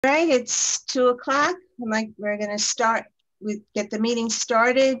All right, it's 2 o'clock. We're going to get the meeting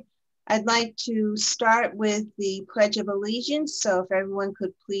started. I'd like to start with the Pledge of Allegiance. So if everyone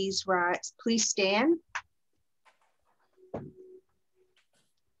could please rise, please stand.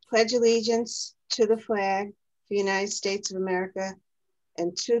 Pledge allegiance to the flag of the United States of America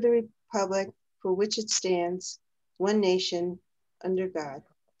and to the republic for which it stands, one nation, under God.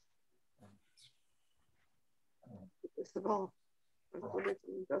 Indivisible, with liberty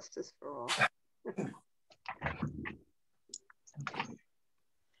and justice for all.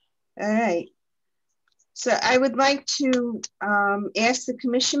 All right. So I would like to ask the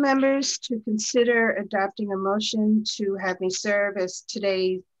commission members to consider adopting a motion to have me serve as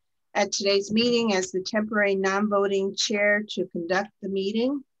at today's meeting as the temporary non-voting chair to conduct the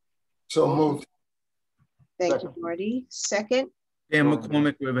meeting. So moved. Thank you, Marty. Second? Dan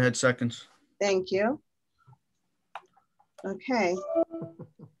McCormick, Riverhead seconds. Thank you. Okay.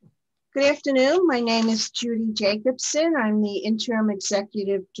 Good afternoon. My name is Judy Jacobson. I'm the Interim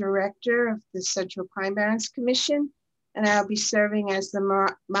Executive Director of the Central Pine Barrens Commission, and I'll be serving as the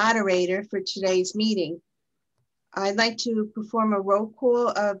moderator for today's meeting. I'd like to perform a roll call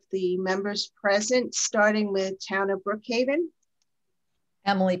of the members present, starting with Town of Brookhaven.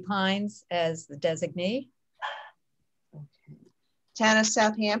 Emily Pines as the designee. Okay. Town of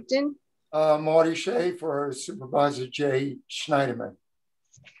Southampton. Marty Shea for Supervisor Jay Schneiderman.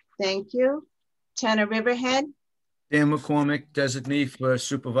 Thank you. Town of Riverhead. Dan McCormick, designee for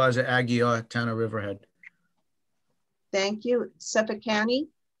Supervisor Aguiar, Town of Riverhead. Thank you. Suffolk County.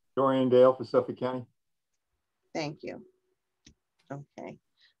 Dorian Dale for Suffolk County. Thank you. Okay.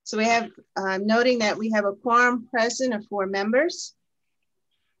 So we have, noting that we have a quorum present of 4 members.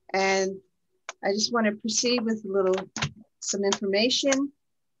 And I just want to proceed with some information.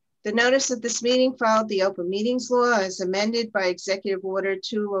 The notice of this meeting followed the Open Meetings Law as amended by Executive Order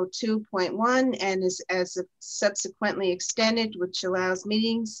 202.1 and is subsequently extended, which allows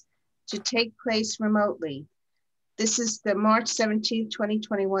meetings to take place remotely. This is the March 17,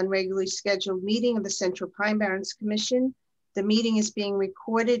 2021 regularly scheduled meeting of the Central Pine Barrens Commission. The meeting is being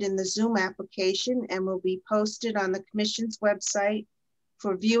recorded in the Zoom application and will be posted on the Commission's website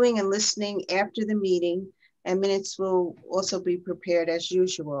for viewing and listening after the meeting, and minutes will also be prepared as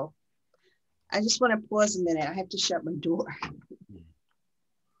usual. I just want to pause a minute. I have to shut my door.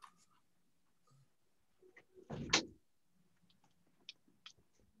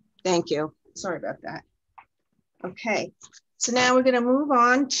 Thank you. Sorry about that. Okay, so now we're going to move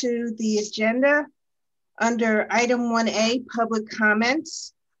on to the agenda. Under item 1A, public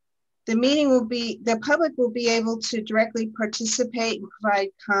comments. The public will be able to directly participate and provide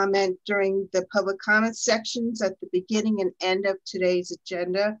comment during the public comment sections at the beginning and end of today's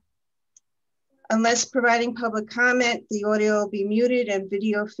agenda. Unless providing public comment, the audio will be muted and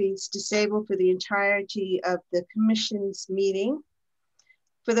video feeds disabled for the entirety of the Commission's meeting.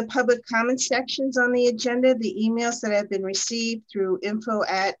 For the public comment sections on the agenda, the emails that have been received through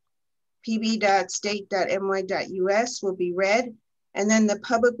info@pb.state.my.us will be read, and then the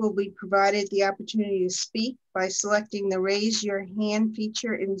public will be provided the opportunity to speak by selecting the raise your hand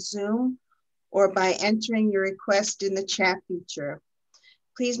feature in Zoom or by entering your request in the chat feature.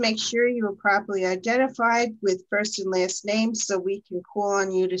 Please make sure you are properly identified with first and last names so we can call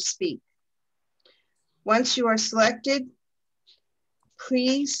on you to speak. Once you are selected,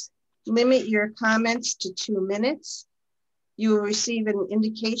 please limit your comments to 2 minutes. You will receive an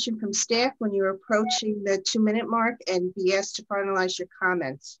indication from staff when you're approaching the 2-minute mark and be asked to finalize your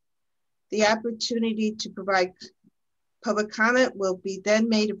comments. The opportunity to provide public comment will be then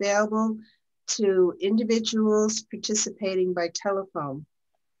made available to individuals participating by telephone.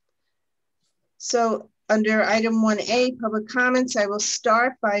 So under item 1A, public comments, I will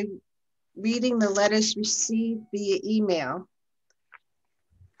start by reading the letters received via email.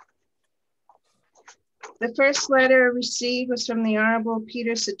 The first letter received was from the Honorable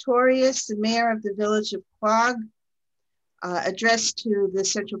Peter Sartorius, the Mayor of the Village of Quogue, addressed to the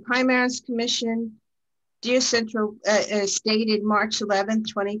Central Pine Barrens Commission. Dear Central, stated March 11,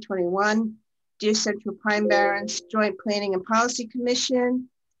 2021. Dear Central Pine Barrens Joint Planning and Policy Commission,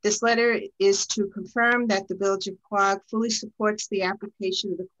 this letter is to confirm that the Village of Quogue fully supports the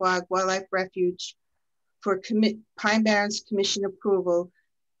application of the Quogue Wildlife Refuge for Pine Barrens Commission approval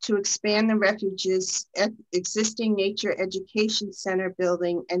to expand the refuge's existing Nature Education Center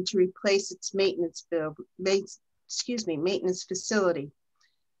building and to replace its maintenance facility.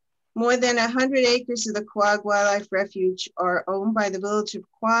 More than 100 acres of the Quogue Wildlife Refuge are owned by the Village of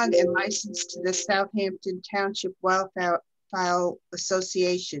Quogue and licensed to the Southampton Township Wildfowl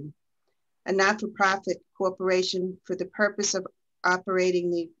Association, a not-for-profit corporation for the purpose of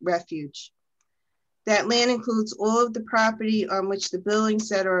operating the refuge. That land includes all of the property on which the buildings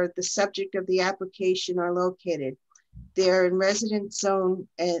that are the subject of the application are located. They are in residential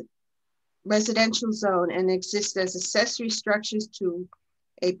zone and exist as accessory structures to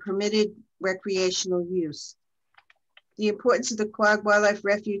a permitted recreational use. The importance of the Quogue Wildlife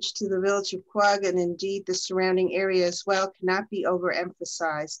Refuge to the village of Quogue, and indeed the surrounding area as well, cannot be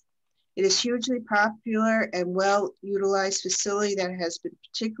overemphasized. It is hugely popular and well-utilized facility that has been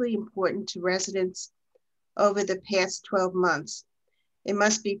particularly important to residents over the past 12 months. It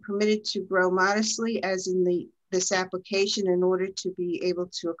must be permitted to grow modestly as in this application in order to be able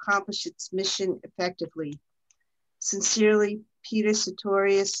to accomplish its mission effectively. Sincerely, Peter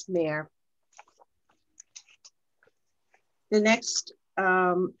Sartorius, Mayor. The next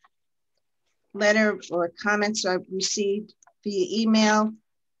letter or comments I've received via email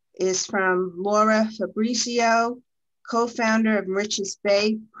is from Laura Fabrizio, co-founder of Rich's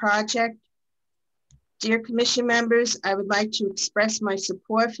Bay Project. Dear Commission members, I would like to express my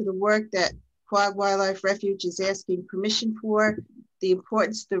support for the work that Quogue Wildlife Refuge is asking permission for. The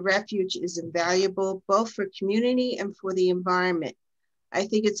importance of the refuge is invaluable, both for community and for the environment. I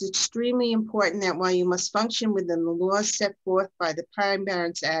think it's extremely important that while you must function within the laws set forth by the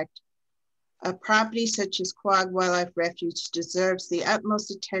Barrens Act, a property such as Quogue Wildlife Refuge deserves the utmost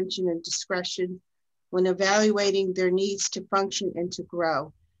attention and discretion when evaluating their needs to function and to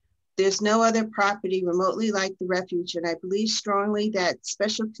grow. There's no other property remotely like the refuge, and I believe strongly that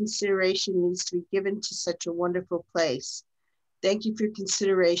special consideration needs to be given to such a wonderful place. Thank you for your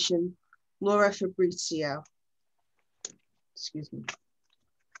consideration. Laura Fabrizio. Excuse me.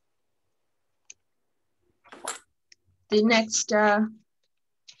 The next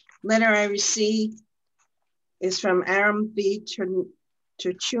letter I received is from Aram B.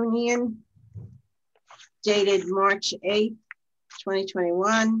 Turchunian, dated March 8th,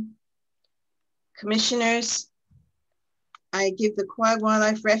 2021. Commissioners, I give the Quogue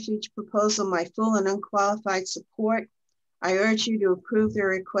Wildlife Refuge proposal my full and unqualified support. I urge you to approve their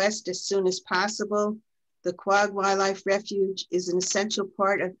request as soon as possible. The Quogue Wildlife Refuge is an essential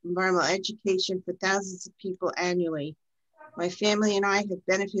part of environmental education for thousands of people annually. My family and I have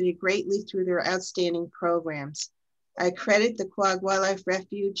benefited greatly through their outstanding programs. I credit the Quogue Wildlife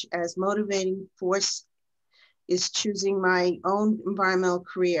Refuge as motivating force is choosing my own environmental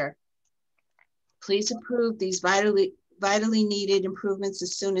career. Please approve these vitally needed improvements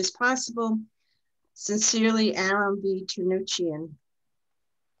as soon as possible. Sincerely, Aram B.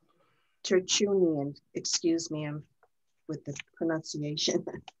 Turchunian, excuse me with the pronunciation.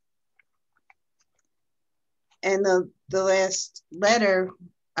 And the last letter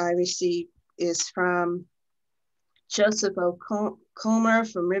I received is from Joseph O'Comer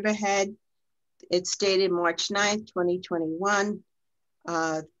from Riverhead. It's dated March 9th, 2021,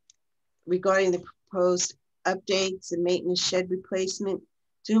 regarding the proposed updates and maintenance shed replacement.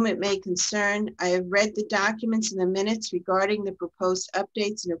 To whom it may concern, I have read the documents and the minutes regarding the proposed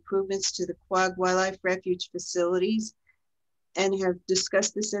updates and improvements to the Quogue Wildlife Refuge facilities, and have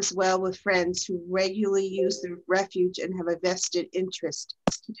discussed this as well with friends who regularly use the refuge and have a vested interest.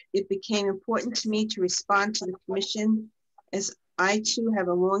 It became important to me to respond to the Commission, as I too have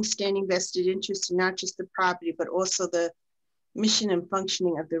a long-standing vested interest in not just the property, but also the mission and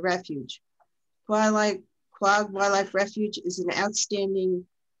functioning of the refuge. Quogue Wildlife Refuge is an outstanding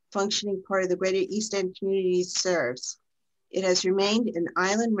functioning part of the greater East End community it serves. It has remained an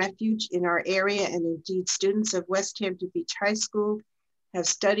island refuge in our area, and indeed students of West Hampton Beach High School have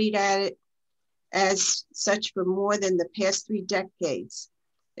studied at it as such for more than the past 3 decades.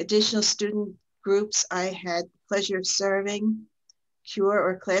 Additional student groups I had the pleasure of serving, CURE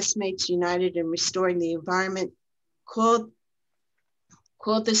or Classmates United in Restoring the Environment, called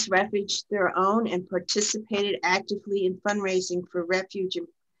this refuge their own and participated actively in fundraising for refuge and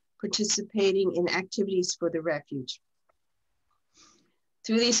participating in activities for the refuge.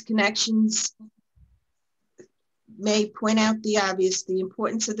 Through these connections, may point out the obvious, the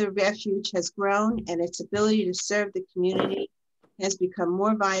importance of the refuge has grown and its ability to serve the community has become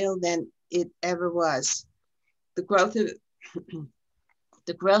more vital than it ever was. The growth of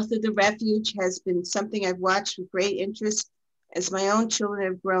the refuge has been something I've watched with great interest as my own children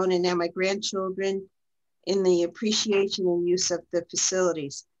have grown and now my grandchildren in the appreciation and use of the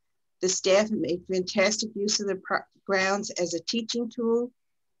facilities. The staff have made fantastic use of the grounds as a teaching tool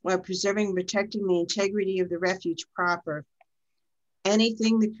while preserving and protecting the integrity of the refuge proper.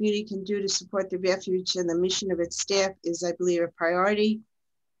 Anything the community can do to support the refuge and the mission of its staff is, I believe, a priority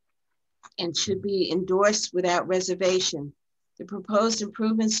and should be endorsed without reservation. The proposed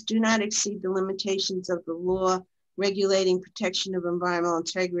improvements do not exceed the limitations of the law regulating protection of environmental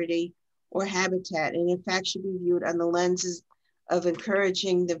integrity or habitat, and in fact should be viewed on the lenses of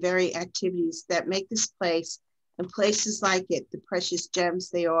encouraging the very activities that make this place and places like it the precious gems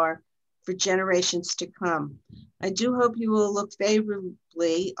they are for generations to come. I do hope you will look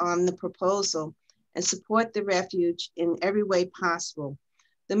favorably on the proposal and support the refuge in every way possible.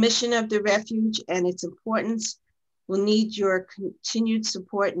 The mission of the refuge and its importance will need your continued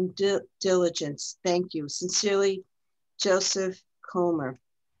support and diligence. Thank you. Sincerely, Joseph Comer.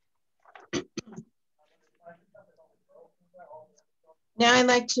 Now I'd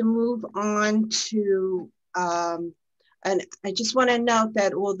like to move on to, and I just want to note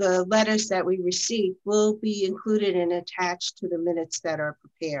that all the letters that we received will be included and attached to the minutes that are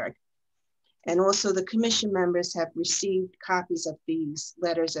prepared. And also the commission members have received copies of these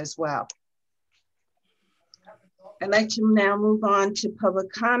letters as well. I'd like to now move on to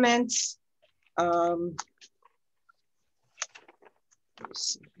public comments. Let's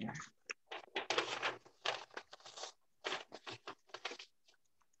see here.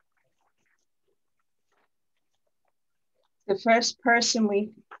 The first person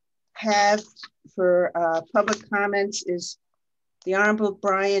we have for public comments is the Honorable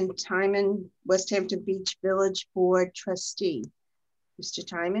Brian Timon, West Hampton Beach Village Board Trustee. Mr.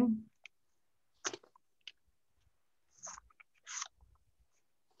 Timon.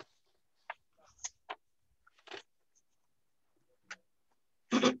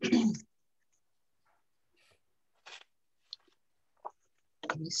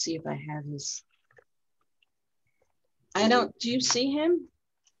 Let me see if I have his. I don't, do you see him?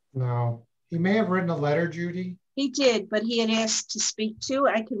 No, he may have written a letter, Judy. He did, but he had asked to speak too.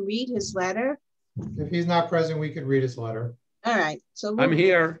 I can read his letter. If he's not present, we could read his letter. All right, so I'm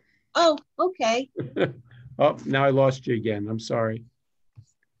here. Oh, okay. Oh, now I lost you again. I'm sorry.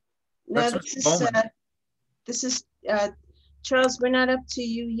 No, That's this is Charles, we're not up to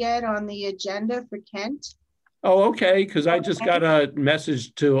you yet on the agenda for Kent. Oh, okay, because I just got a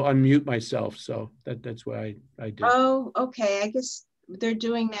message to unmute myself, so that's why I did. Oh, okay. I guess they're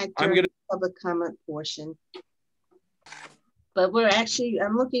doing that during the public comment portion. But we're actually,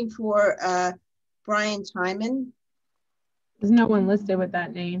 I'm looking for Brian Timon. There's no one listed with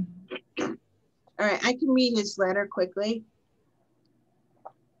that name. All right, I can read his letter quickly.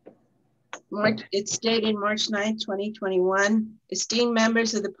 It's dated March 9th, 2021. Esteemed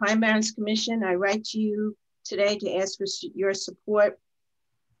members of the Pine Barrens Commission, I write to you today to ask for your support.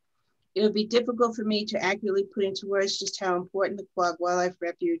 It would be difficult for me to accurately put into words just how important the Quogue Wildlife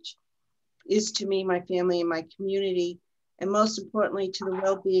Refuge is to me, my family, and my community, and most importantly, to the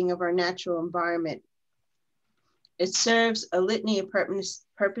well-being of our natural environment. It serves a litany of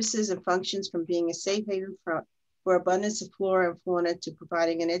purposes and functions, from being a safe haven for abundance of flora and fauna to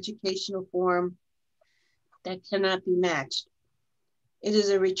providing an educational forum that cannot be matched. It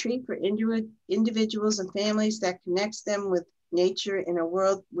is a retreat for individuals and families that connects them with nature in a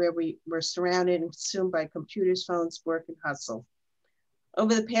world where we're surrounded and consumed by computers, phones, work, and hustle.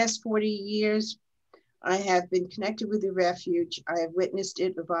 Over the past 40 years, I have been connected with the refuge. I have witnessed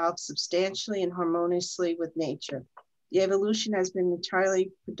it evolve substantially and harmoniously with nature. The evolution has been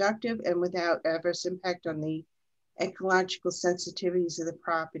entirely productive and without adverse impact on the ecological sensitivities of the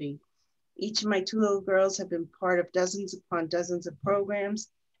property. Each of my two little girls have been part of dozens upon dozens of programs,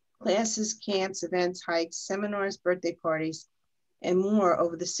 classes, camps, events, hikes, seminars, birthday parties, and more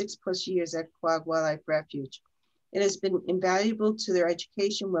over the 6+ years at Quogue Wildlife Refuge. It has been invaluable to their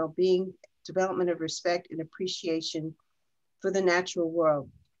education, well-being, development of respect and appreciation for the natural world.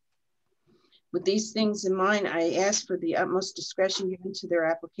 With these things in mind, I ask for the utmost discretion given to their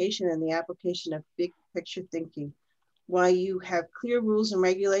application and the application of big picture thinking. While you have clear rules and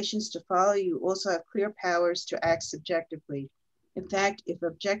regulations to follow, you also have clear powers to act subjectively. In fact, if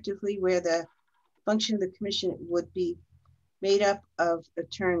objectively, where the function of the commission would be made up of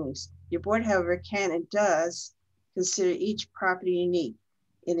attorneys. Your board, however, can and does consider each property unique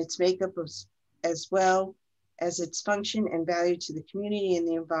in its makeup as well as its function and value to the community and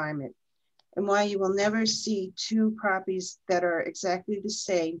the environment. And while you will never see two properties that are exactly the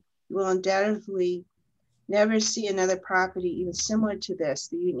same, you will undoubtedly never see another property even similar to this.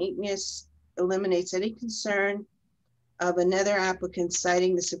 The uniqueness eliminates any concern of another applicant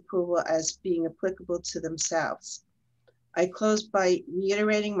citing this approval as being applicable to themselves. I close by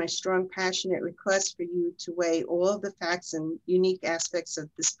reiterating my strong, passionate request for you to weigh all of the facts and unique aspects of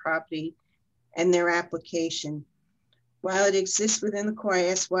this property and their application. While it exists within the core, I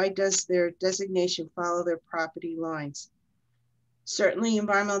ask, why does their designation follow their property lines? Certainly,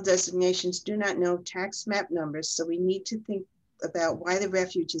 environmental designations do not know tax map numbers, so we need to think about why the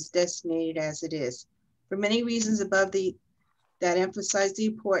refuge is designated as it is. For many reasons above that emphasize the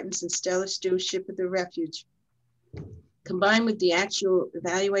importance and stellar stewardship of the refuge, combined with the actual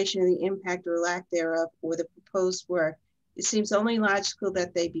evaluation of the impact or lack thereof or the proposed work, it seems only logical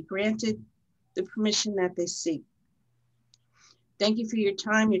that they be granted the permission that they seek. Thank you for your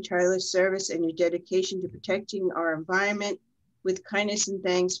time, your tireless service, and your dedication to protecting our environment. With kindness and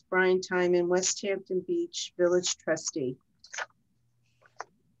thanks, Brian Timon, West Hampton Beach Village Trustee.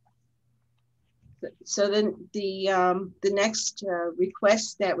 So then the next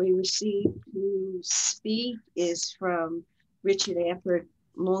request that we received to speak is from Richard Ampert,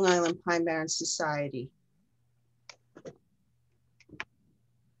 Long Island Pine Barrens Society.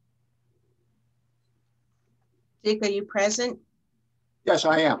 Dick, are you present? Yes,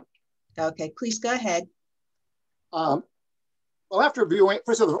 I am. Okay, please go ahead. Well, after viewing,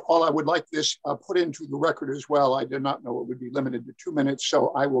 first of all, I would like this put into the record as well. I did not know it would be limited to 2 minutes,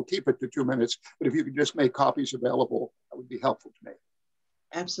 so I will keep it to 2 minutes. But if you could just make copies available, that would be helpful to me.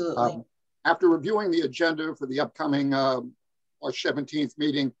 Absolutely. After reviewing the agenda for the upcoming March 17th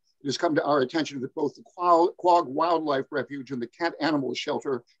meeting, it has come to our attention that both the Quogue Wildlife Refuge and the Kent Animal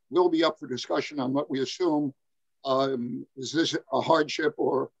Shelter will be up for discussion on what we assume is this a hardship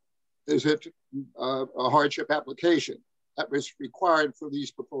or is it a hardship application that was required for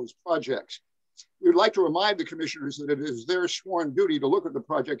these proposed projects. We would like to remind the commissioners that it is their sworn duty to look at the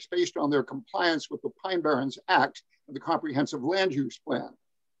projects based on their compliance with the Pine Barrens Act and the Comprehensive Land Use Plan.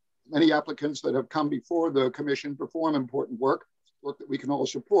 Many applicants that have come before the commission perform important work that we can all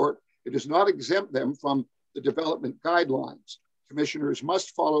support. It does not exempt them from the development guidelines. Commissioners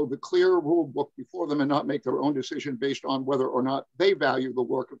must follow the clear rule book before them and not make their own decision based on whether or not they value the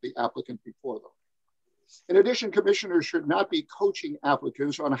work of the applicant before them. In addition, commissioners should not be coaching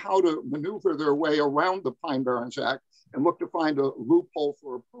applicants on how to maneuver their way around the Pine Barrens Act and look to find a loophole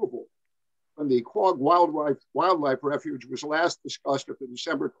for approval. When the Quogue Wildlife Refuge was last discussed at the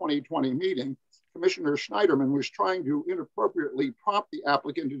December 2020 meeting, Commissioner Schneiderman was trying to inappropriately prompt the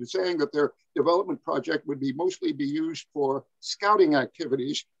applicant into saying that their development project would mostly be used for scouting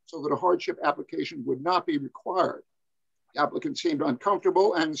activities so that a hardship application would not be required. The applicant seemed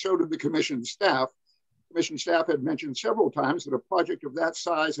uncomfortable, and so did the commission staff. Commission staff had mentioned several times that a project of that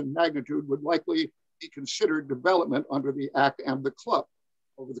size and magnitude would likely be considered development under the Act and the club.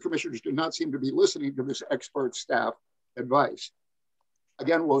 However, the commissioners did not seem to be listening to this expert staff advice.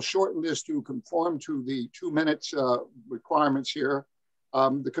 Again, we'll shorten this to conform to the 2 minutes requirements here.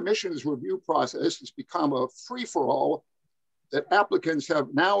 The commission's review process has become a free-for-all that applicants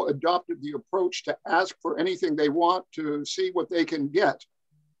have now adopted the approach to ask for anything they want to see what they can get.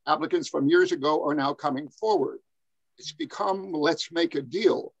 Applicants from years ago are now coming forward. It's become, let's make a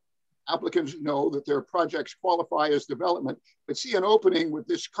deal. Applicants know that their projects qualify as development, but see an opening with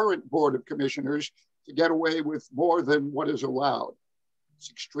this current board of commissioners to get away with more than what is allowed.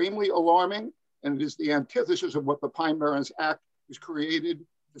 It's extremely alarming, and it is the antithesis of what the Pine Barrens Act was created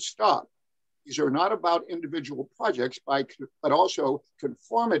to stop. These are not about individual projects, but also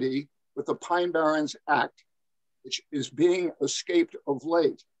conformity with the Pine Barrens Act, which is being escaped of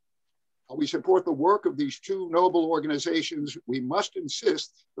late. While we support the work of these two noble organizations, we must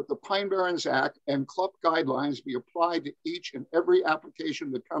insist that the Pine Barrens Act and CLUP guidelines be applied to each and every application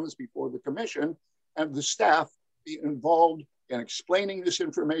that comes before the commission, and the staff be involved in explaining this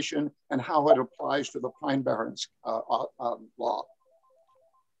information and how it applies to the Pine Barrens law.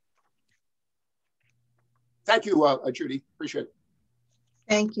 Thank you, Judy, appreciate it.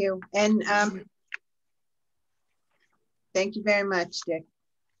 Thank you. And thank you very much, Dick.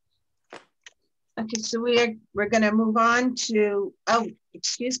 Okay, so we're going to move on to, oh,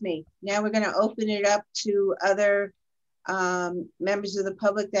 excuse me. Now we're going to open it up to other members of the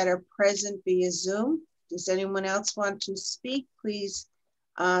public that are present via Zoom. Does anyone else want to speak? Please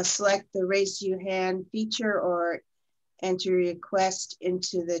select the raise your hand feature or enter your request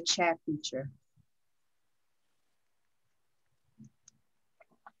into the chat feature.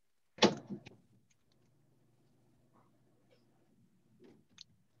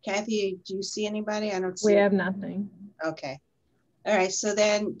 Kathy, do you see anybody? I don't see. We have nothing. Okay. All right. So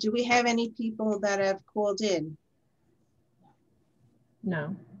then do we have any people that have called in?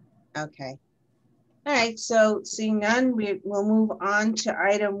 No. Okay. All right. So seeing none, we'll move on to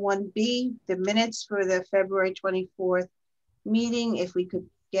item 1B, the minutes for the February 24th meeting. If we could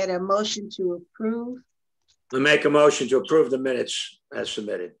get a motion to approve. I make a motion to approve the minutes as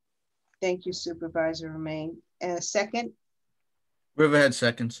submitted. Thank you, Supervisor Romaine. And a second? Riverhead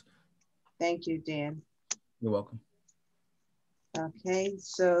seconds. Thank you, Dan. You're welcome. Okay,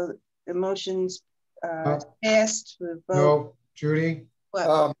 so the motion's passed. No, Judy.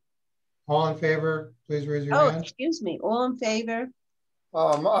 What? All in favor, please raise your Oh, hand. excuse me. All in favor?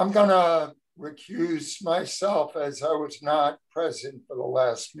 I'm gonna recuse myself as I was not present for the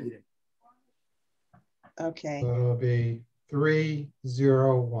last meeting. Okay. So it'll be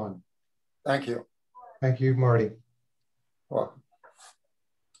 3-0-1. Thank you. Thank you, Marty. Welcome.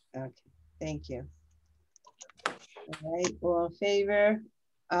 Okay. Thank you. All right. All in favor?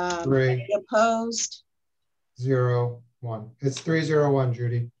 Any opposed? 3-0-1. It's 3-0-1,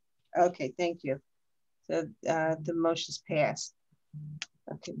 Judy. Okay. Thank you. So the motion's passed.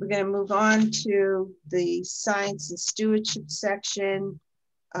 Okay. We're going to move on to the science and stewardship section.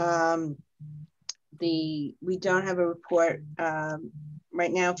 We don't have a report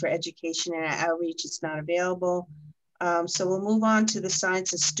right now for education and outreach. It's not available. So we'll move on to the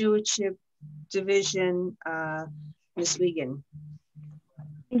science and stewardship division. Ms. Wiegand.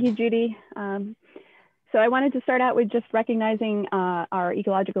 Thank you, Judy. So I wanted to start out with just recognizing our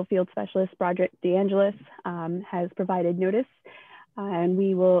ecological field specialist, Broderick DeAngelis, has provided notice. And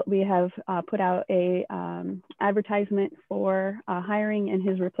we have put out a advertisement for hiring and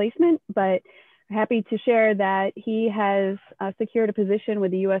his replacement, but happy to share that he has secured a position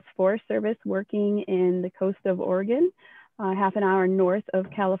with the U.S. Forest Service working in the coast of Oregon, half an hour north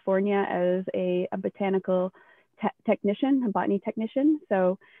of California as a botanical technician, a botany technician.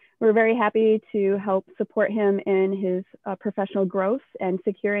 So we're very happy to help support him in his professional growth and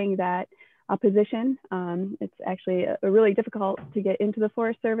securing that position. It's actually really difficult to get into the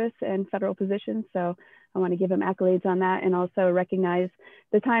Forest Service and federal positions. So I want to give him accolades on that and also recognize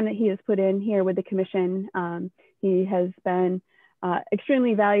the time that he has put in here with the commission. He has been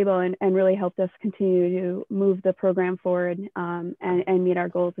extremely valuable and really helped us continue to move the program forward and meet our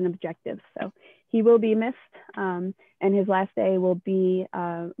goals and objectives. So he will be missed and his last day will be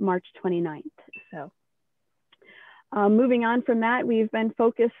March 29th. So moving on from that, we've been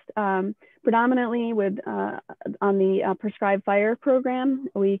focused predominantly on the prescribed fire program.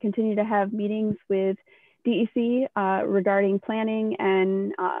 We continue to have meetings with DEC regarding planning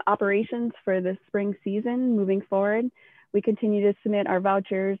and operations for the spring season moving forward. We continue to submit our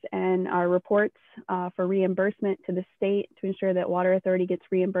vouchers and our reports for reimbursement to the state to ensure that Water Authority gets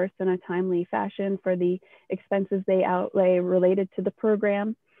reimbursed in a timely fashion for the expenses they outlay related to the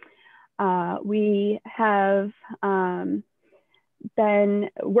program. We have been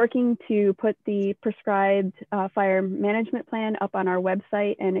working to put the prescribed fire management plan up on our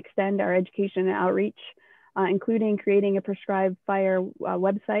website and extend our education and outreach, including creating a prescribed fire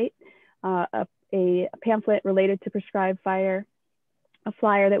website, a pamphlet related to prescribed fire, a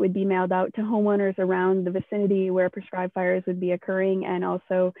flyer that would be mailed out to homeowners around the vicinity where prescribed fires would be occurring, and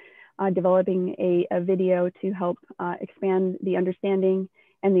also developing a video to help expand the understanding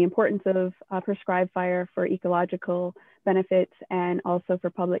and the importance of prescribed fire for ecological benefits and also for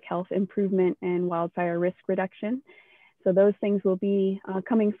public health improvement and wildfire risk reduction. So those things will be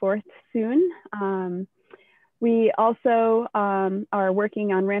coming forth soon. We also are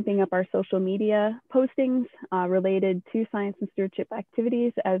working on ramping up our social media postings related to science and stewardship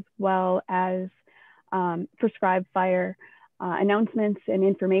activities, as well as prescribed fire announcements and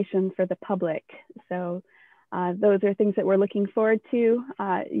information for the public. So those are things that we're looking forward to.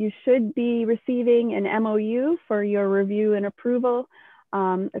 You should be receiving an MOU for your review and approval,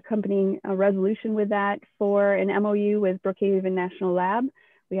 accompanying a resolution with that for an MOU with Brookhaven National Lab.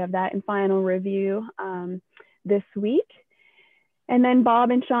 We have that in final review this week. And then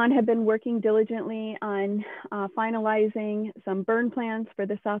Bob and Sean have been working diligently on finalizing some burn plans for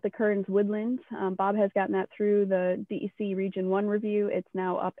the South of Kearns woodlands. Bob has gotten that through the DEC Region 1 review. It's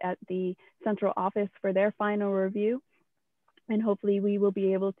now up at the central office for their final review. And hopefully we will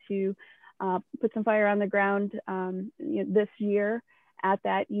be able to put some fire on the ground this year at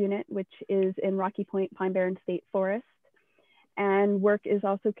that unit, which is in Rocky Point Pine Barrens State Forest. And work is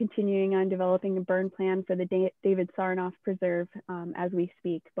also continuing on developing a burn plan for the David Sarnoff Preserve as we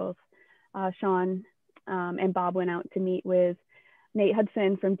speak. Both Sean and Bob went out to meet with Nate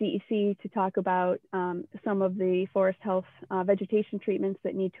Hudson from DEC to talk about some of the forest health vegetation treatments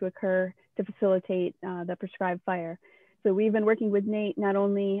that need to occur to facilitate the prescribed fire. So we've been working with Nate not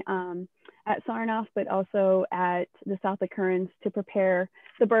only at Sarnoff, but also at the South of Kearns to prepare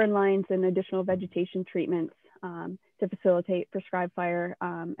the burn lines and additional vegetation treatments to facilitate prescribed fire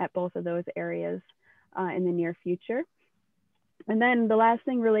at both of those areas in the near future. And then the last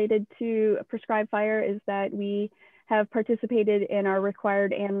thing related to prescribed fire is that we have participated in our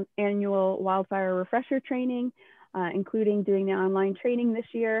required annual wildfire refresher training, including doing the online training this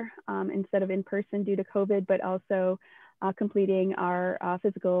year instead of in person due to COVID, but also completing our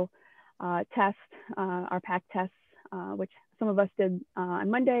physical test, our PAC tests which some of us did on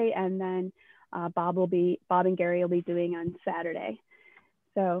Monday, and then Bob and Gary will be doing on Saturday.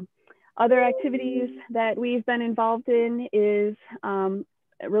 So other activities that we've been involved in is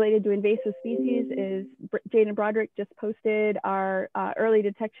related to invasive species is Jaden Broderick just posted our early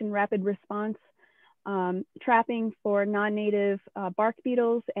detection rapid response trapping for non-native bark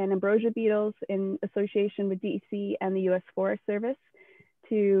beetles and ambrosia beetles in association with DEC and the U.S. Forest Service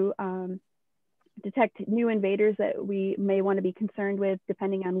to detect new invaders that we may want to be concerned with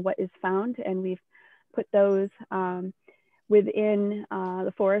depending on what is found. And we've put those within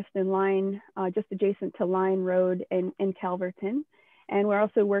the forest and Line, just adjacent to Line Road in Calverton. And we're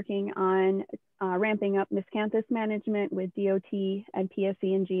also working on ramping up miscanthus management with DOT and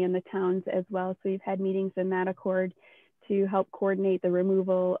PSE&G in the towns as well. So we've had meetings in that accord to help coordinate the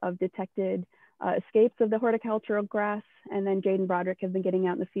removal of detected escapes of the horticultural grass. And then Jaden Broderick has been getting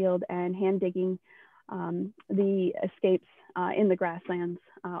out in the field and hand digging the escapes in the grasslands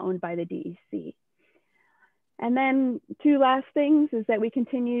owned by the DEC. And then two last things is that we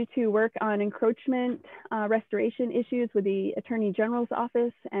continue to work on encroachment restoration issues with the Attorney General's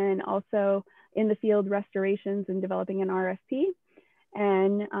office and also in the field restorations and developing an RFP.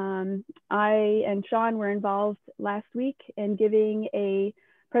 And I and Sean were involved last week in giving a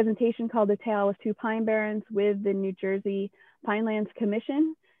presentation called The Tale of Two Pine Barrens with the New Jersey Pinelands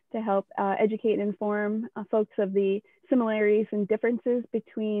Commission to help educate and inform folks of the similarities and differences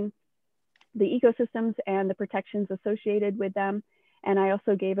between the ecosystems and the protections associated with them. And I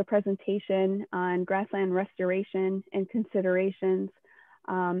also gave a presentation on grassland restoration and considerations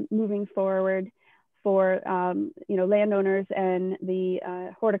moving forward for landowners and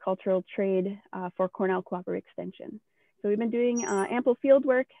the horticultural trade for Cornell Cooperative Extension. So we've been doing ample field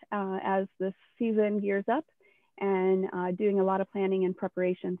work as this season gears up and doing a lot of planning and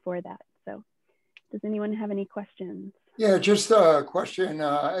preparation for that. So does anyone have any questions? Yeah, just a question.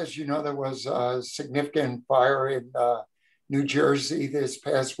 As you know, there was a significant fire in New Jersey this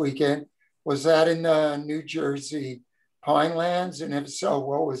past weekend. Was that in the New Jersey Pinelands? And if so,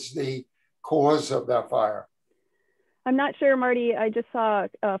 what was the cause of that fire? I'm not sure, Marty. I just saw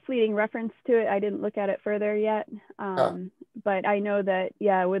a fleeting reference to it. I didn't look at it further yet. But I know that,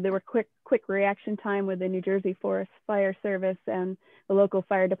 yeah, there were quick reaction time with the New Jersey Forest Fire Service, and the local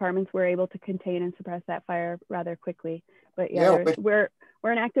fire departments were able to contain and suppress that fire rather quickly. But yeah, we're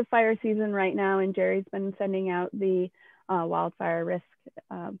in active fire season right now, and Jerry's been sending out the wildfire risk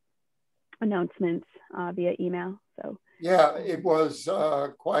announcements via email. So yeah, it was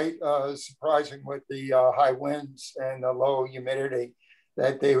quite surprising with the high winds and the low humidity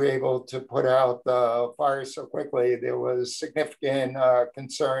that they were able to put out the fire so quickly. There was significant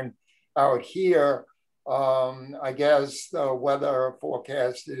concern out here. I guess the weather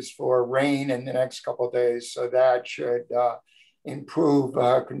forecast is for rain in the next couple of days, so that should improve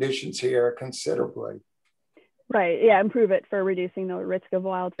conditions here considerably. Right, yeah, improve it for reducing the risk of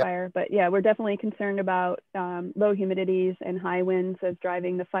wildfire. But yeah, we're definitely concerned about low humidities and high winds as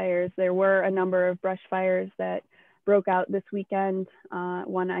driving the fires. There were a number of brush fires that broke out this weekend.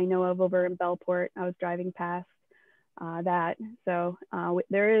 One I know of over in Bellport. I was driving past that. So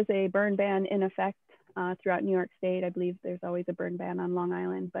there is a burn ban in effect throughout New York State. I believe there's always a burn ban on Long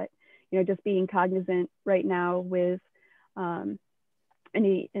Island, but just being cognizant right now with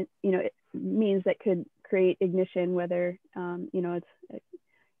any means that could create ignition, whether it's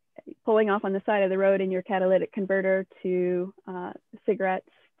pulling off on the side of the road in your catalytic converter to cigarettes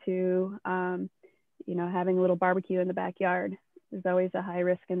to having a little barbecue in the backyard. There's always a high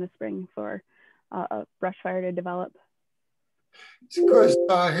risk in the spring for a brush fire to develop. Because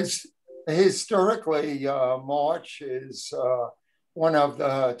historically, March is one of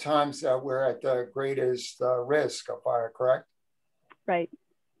the times that we're at the greatest risk of fire, correct? Right.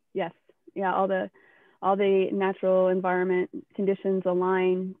 Yes. Yeah. All the natural environment conditions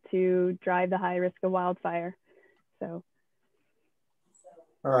align to drive the high risk of wildfire. So.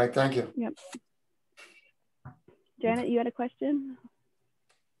 All right. Thank you. Yep. Janet, you had a question?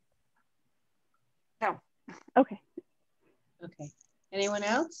 No. Okay. Okay. Anyone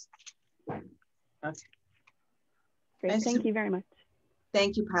else? Okay. Great. Thank you very much.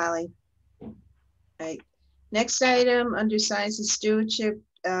 Thank you, Polly. All right. Next item under science and stewardship.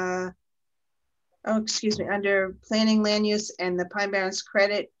 Under planning, land use, and the Pine Barrens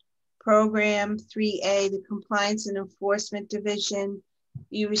Credit Program 3A, the Compliance and Enforcement Division.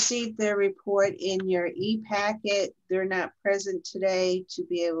 You received their report in your e-packet. They're not present today to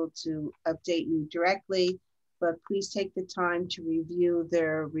be able to update you directly, but please take the time to review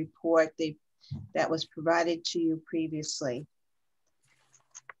their report that was provided to you previously.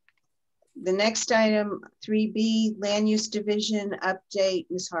 The next item, 3B, Land Use Division update,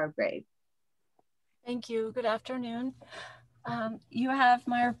 Ms. Hargrave. Thank you. Good afternoon. You have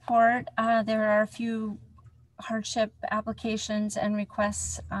my report. There are a few hardship applications and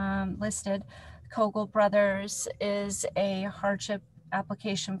requests listed. Kogel Brothers is a hardship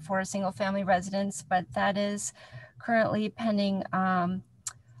application for a single family residence, but that is currently pending a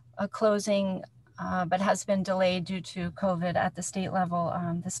closing, but has been delayed due to COVID at the state level.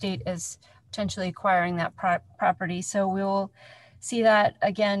 The state is potentially acquiring that property. So we'll see that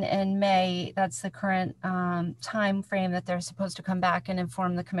again in May. That's the current time frame that they're supposed to come back and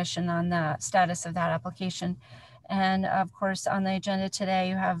inform the commission on the status of that application. And of course, on the agenda today,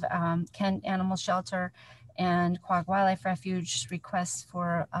 you have Kent Animal Shelter and Quag Wildlife Refuge requests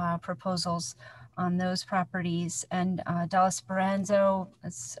for proposals on those properties. And Dallas Barrenzo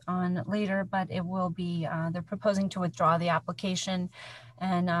is on later, but it will be, they're proposing to withdraw the application.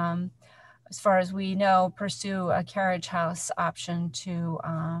 And as far as we know, pursue a carriage house option to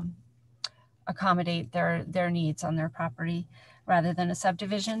accommodate their needs on their property rather than a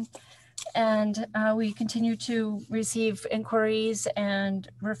subdivision. And we continue to receive inquiries and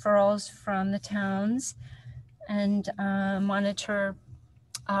referrals from the towns and monitor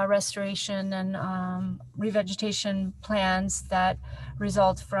restoration and revegetation plans that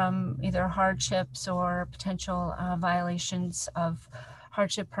result from either hardships or potential violations of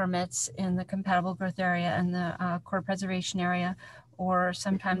hardship permits in the compatible growth area and the core preservation area, or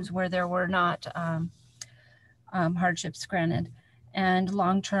sometimes where there were not hardships granted. And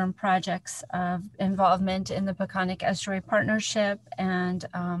long-term projects of involvement in the Peconic Estuary Partnership, and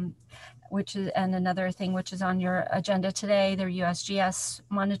and another thing which is on your agenda today, their USGS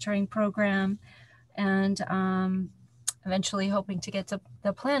monitoring program, and eventually hoping to get to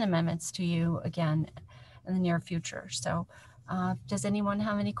the plan amendments to you again in the near future. So does anyone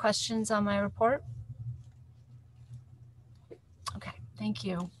have any questions on my report? Okay, thank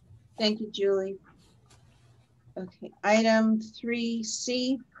you. Thank you, Julie. Okay, item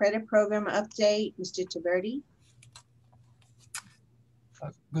 3C, credit program update, Mr. Taberti.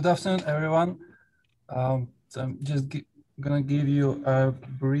 Good afternoon, everyone. So I'm just gonna give you a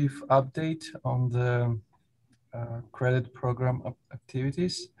brief update on the credit program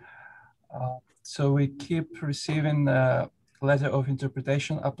activities. So we keep receiving letter of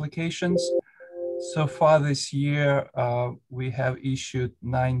interpretation applications. So far this year, we have issued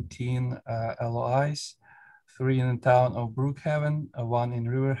 19 LOIs, 3 in the town of Brookhaven, 1 in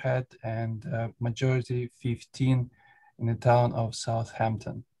Riverhead, and majority 15 in the town of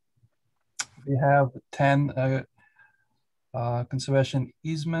Southampton. We have 10 conservation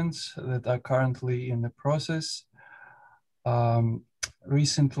easements that are currently in the process.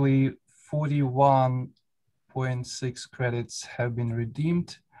 Recently, 41.6 credits have been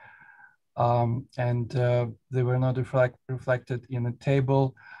redeemed, and they were not reflected in the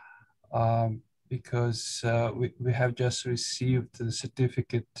table because we have just received the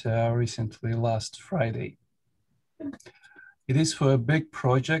certificate recently last Friday. It is for a big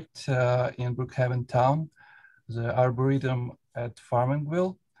project in Brookhaven town, the Arboretum at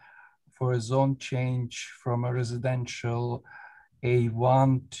Farmingville, for a zone change from a residential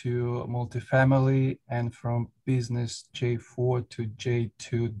A1 to multifamily and from business J4 to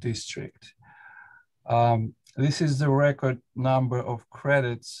J2 district. This is the record number of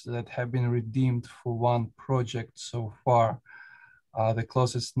credits that have been redeemed for one project so far. The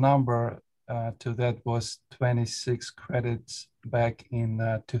closest number to that was 26 credits back in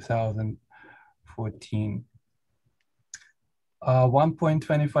 2014.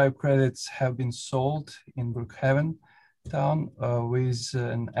 1.25 credits have been sold in Brookhaven town with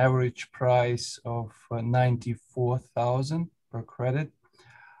an average price of 94,000 per credit.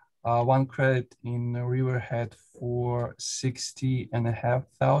 1 credit in Riverhead for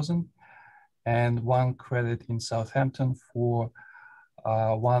 60,500, and 1 credit in Southampton for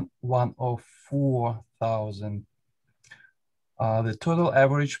 104,000. The total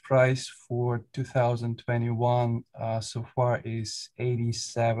average price for 2021 so far is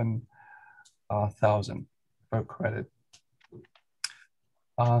 87,000 per credit.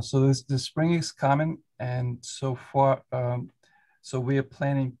 So the spring is coming, and so far, so we are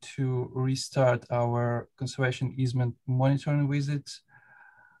planning to restart our conservation easement monitoring visits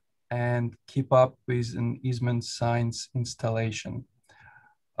and keep up with an easement signs installation.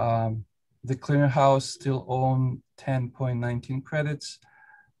 The clearinghouse still owns 10.19 credits.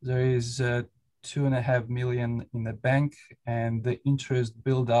 There is 2.5 million in the bank, and the interest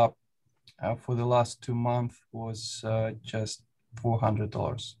build up for the last 2 months was just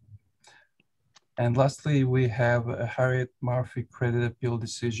 $400. And lastly, we have a Harriet Murphy credit appeal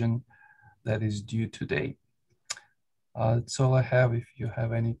decision that is due today. That's all I have. If you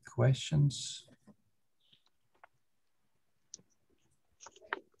have any questions.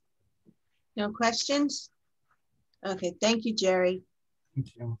 No questions? Okay, thank you, Jerry.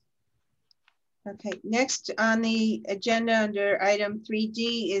 Thank you. Okay, next on the agenda under item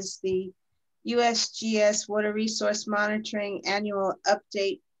 3D is the USGS Water Resource Monitoring Annual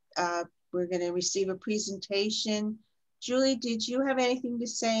Update. We're going to receive a presentation. Julie, did you have anything to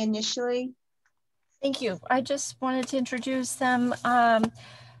say initially? Thank you. I just wanted to introduce them and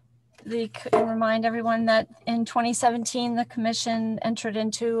remind everyone that in 2017, the Commission entered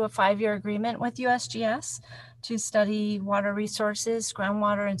into a 5-year agreement with USGS to study water resources,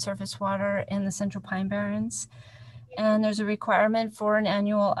 groundwater and surface water in the Central Pine Barrens. And there's a requirement for an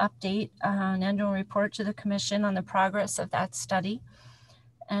annual update, an annual report to the Commission on the progress of that study.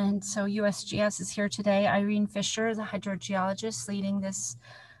 And so USGS is here today. Irene Fisher, the hydrogeologist leading this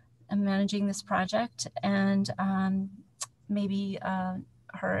and managing this project, and maybe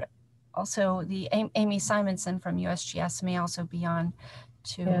her also the Amy Simonson from USGS may also be on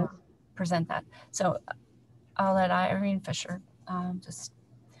to present that. So I'll let Irene Fisher just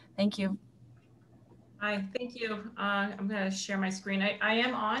thank you. Hi, thank you. I'm going to share my screen. I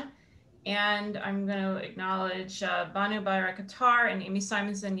am on, and I'm going to acknowledge Banu Bayra-Qatar and Amy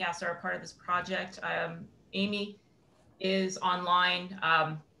Simonson. Yes, are a part of this project. Amy is online,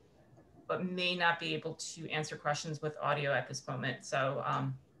 but may not be able to answer questions with audio at this moment. So,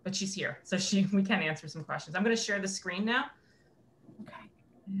 but she's here, so we can answer some questions. I'm going to share the screen now. Okay.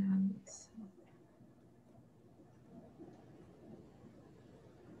 And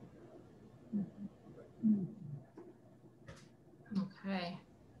okay.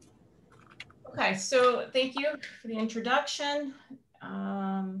 Okay, so thank you for the introduction.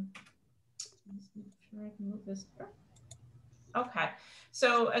 Let's make sure I can move this through. Okay,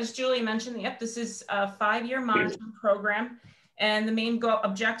 so as Julie mentioned, yep, this is a 5-year monitoring program. And the main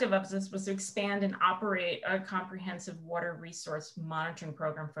objective of this was to expand and operate a comprehensive water resource monitoring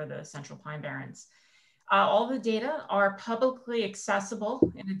program for the Central Pine Barrens. All the data are publicly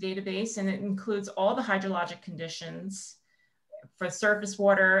accessible in a database, and it includes all the hydrologic conditions for surface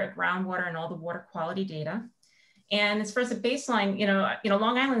water, groundwater, and all the water quality data. And as far as the baseline,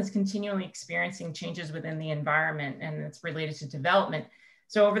 Long Island is continually experiencing changes within the environment, and it's related to development.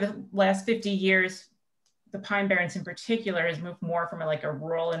 So over the last 50 years, the Pine Barrens in particular has moved more from a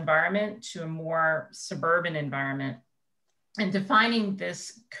rural environment to a more suburban environment. And defining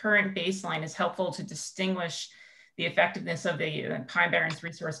this current baseline is helpful to distinguish the effectiveness of the Pine Barrens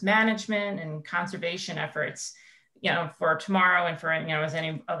resource management and conservation efforts, for tomorrow and for, as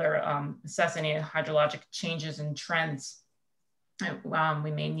any other, assess any hydrologic changes and trends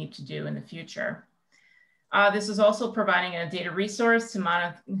we may need to do in the future. This is also providing a data resource to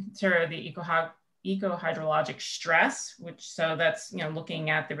monitor the eco-hydrologic stress, so that's, looking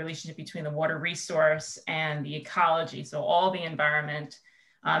at the relationship between the water resource and the ecology. So all the environment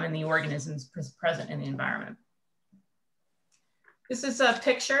and the organisms present in the environment. This is a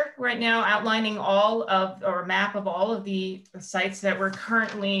picture right now outlining a map of all of the sites that we're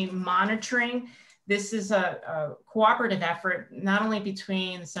currently monitoring. This is a cooperative effort, not only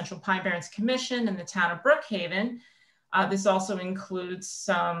between the Central Pine Barrens Commission and the town of Brookhaven. This also includes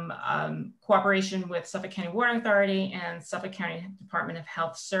some cooperation with Suffolk County Water Authority and Suffolk County Department of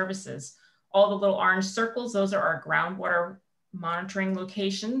Health Services. All the little orange circles, those are our groundwater monitoring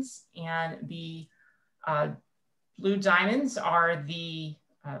locations, and the blue diamonds are the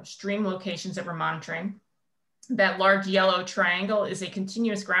stream locations that we're monitoring. That large yellow triangle is a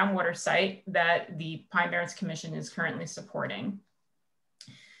continuous groundwater site that the Pine Barrens Commission is currently supporting.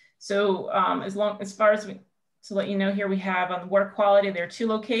 So to let you know, here we have on the water quality, there are 2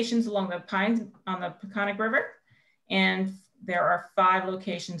 locations along the Peconic River, and there are 5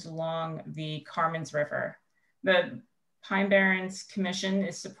 locations along the Carmens River. The Pine Barrens Commission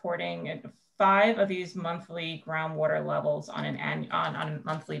is supporting 5 of these monthly groundwater levels on a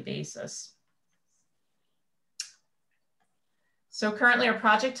monthly basis. So currently our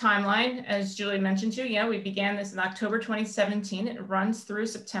project timeline, as Julie mentioned to you, we began this in October 2017. It runs through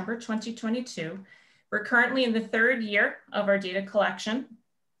September 2022. We're currently in the 3rd year of our data collection.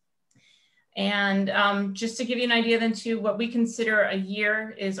 And just to give you an idea then too, what we consider a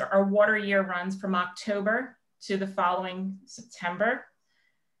year is our water year runs from October to the following September.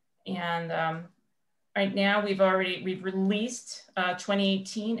 And right now we've released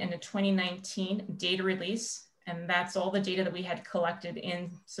 2018 and a 2019 data release. And that's all the data that we had collected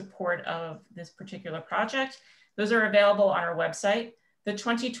in support of this particular project. Those are available on our website. The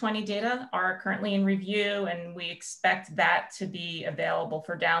 2020 data are currently in review, and we expect that to be available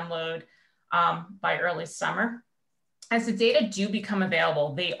for download by early summer. As the data do become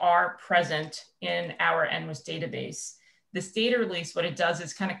available, they are present in our NWIS database. This data release, what it does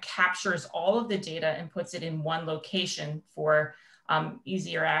is kind of captures all of the data and puts it in one location for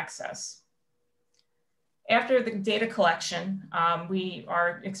easier access. After the data collection, we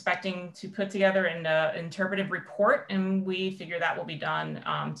are expecting to put together an interpretive report, and we figure that will be done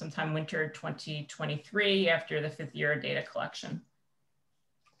sometime winter 2023 after the 5th year of data collection.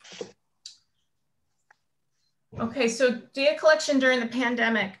 Okay, so data collection during the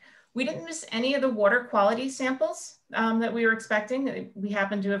pandemic, we didn't miss any of the water quality samples that we were expecting. We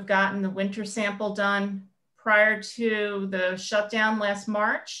happened to have gotten the winter sample done prior to the shutdown last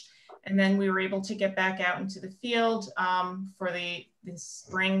March. And then we were able to get back out into the field for the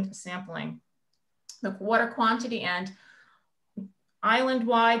spring sampling. The water quantity end,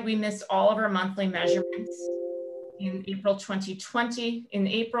 island-wide, we missed all of our monthly measurements in April 2020. In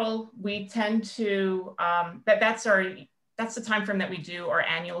April, we tend to, that's the time frame that we do our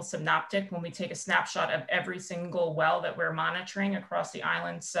annual synoptic, when we take a snapshot of every single well that we're monitoring across the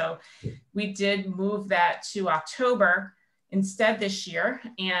island. So we did move that to October instead this year,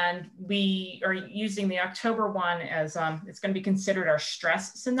 and we are using the October one as it's going to be considered our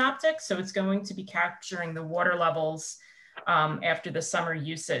stress synoptic. So it's going to be capturing the water levels after the summer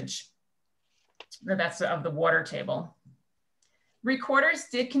usage. That's of the water table. Recorders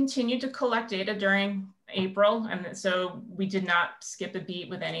did continue to collect data during April, and so we did not skip a beat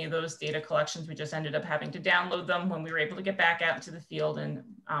with any of those data collections. We just ended up having to download them when we were able to get back out into the field and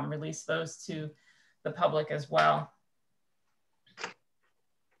release those to the public as well.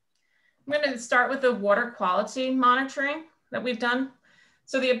 I'm going to start with the water quality monitoring that we've done.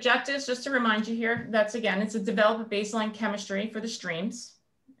 So the objectives, just to remind you here, that's again, it's to develop a baseline chemistry for the streams.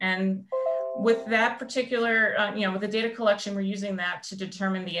 And with that particular, with the data collection, we're using that to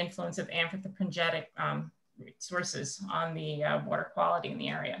determine the influence of anthropogenic sources on the water quality in the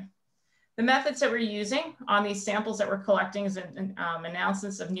area. The methods that we're using on these samples that we're collecting is an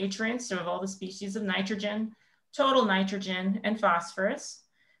analysis of nutrients, so of all the species of nitrogen, total nitrogen, and phosphorus.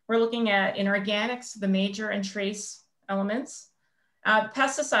 We're looking at inorganics, the major and trace elements.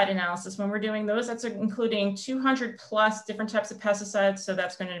 Pesticide analysis, when we're doing those, that's including 200 plus different types of pesticides. So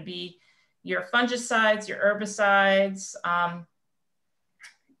that's going to be your fungicides, your herbicides,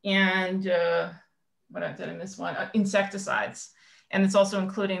 and what did I miss one? Insecticides. And it's also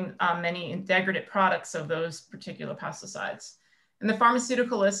including many degraded products of those particular pesticides. And the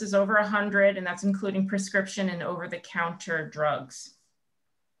pharmaceutical list is over 100, and that's including prescription and over-the-counter drugs.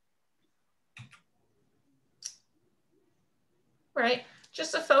 Right,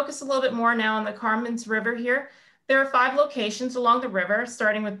 just to focus a little bit more now on the Carmen's River here. There are 5 locations along the river,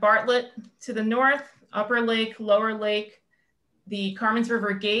 starting with Bartlett to the north, Upper Lake, Lower Lake, the Carmen's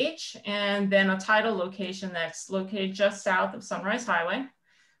River Gauge, and then a tidal location that's located just south of Sunrise Highway.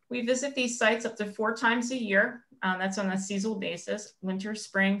 We visit these sites up to 4 times a year. That's on a seasonal basis, winter,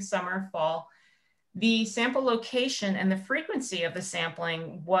 spring, summer, fall. The sample location and the frequency of the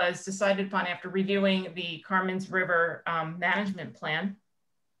sampling was decided upon after reviewing the Carmen's River management plan.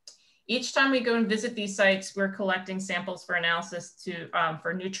 Each time we go and visit these sites, we're collecting samples for analysis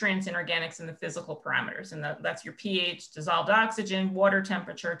for nutrients, inorganics, and the physical parameters. And that's your pH, dissolved oxygen, water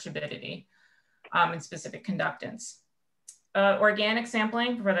temperature, turbidity, and specific conductance. Organic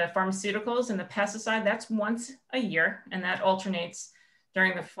sampling for the pharmaceuticals and the pesticide, that's once a year, and that alternates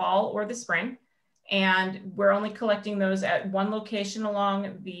during the fall or the spring. And we're only collecting those at one location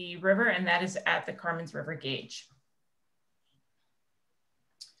along the river, and that is at the Carmen's River Gauge.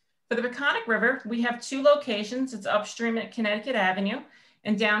 For the Peconic River, we have 2 locations. It's upstream at Connecticut Avenue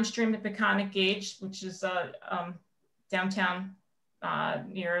and downstream at Peconic Gauge, which is downtown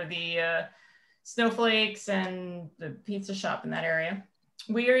near the Snowflakes and the pizza shop in that area.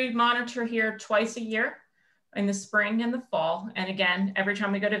 We monitor here twice a year, in the spring and the fall. And again, every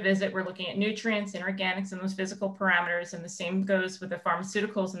time we go to visit, we're looking at nutrients, inorganics, and those physical parameters. And the same goes with the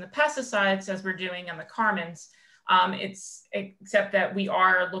pharmaceuticals and the pesticides as we're doing on the Carmen's. Except that we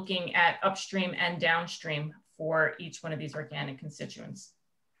are looking at upstream and downstream for each one of these organic constituents.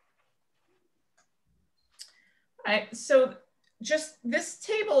 All right, so just this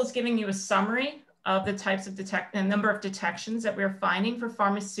table is giving you a summary of the types of number of detections that we're finding for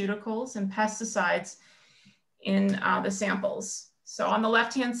pharmaceuticals and pesticides in the samples. So on the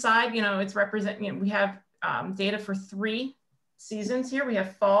left-hand side, it's representing, we have data for 3 seasons here. We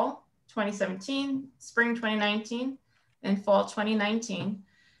have fall 2017, spring 2019, and fall 2019.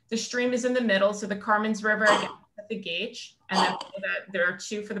 The stream is in the middle, so the Carmen's River again, at the gauge, and then there are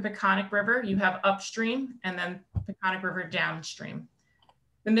 2 for the Peconic River. You have upstream and then Peconic River downstream.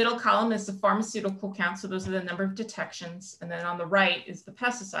 The middle column is the pharmaceutical count. So those are the number of detections. And then on the right is the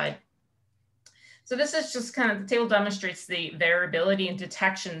pesticide. So this is just kind of, the table demonstrates the variability in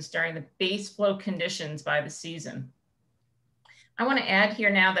detections during the base flow conditions by the season. I want to add here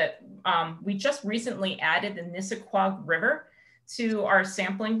now that we just recently added the Nissequogue River to our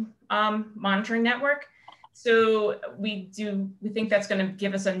sampling monitoring network. So we think that's going to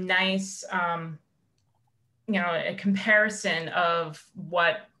give us a nice, a comparison of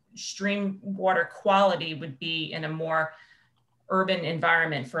what stream water quality would be in a more urban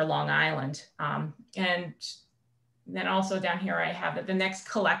environment for Long Island. And then also down here, I have that the next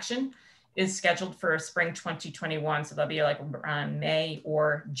collection is scheduled for spring 2021. So that'll be like around May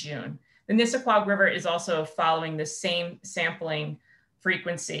or June. The Nissequogue River is also following the same sampling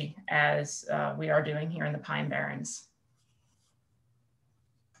frequency as we are doing here in the Pine Barrens.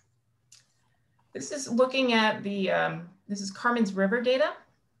 This is looking at the, this is Carmen's River data,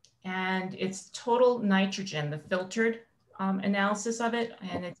 and it's total nitrogen, the filtered analysis of it,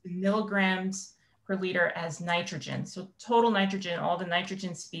 and it's milligrams per liter as nitrogen. So total nitrogen, all the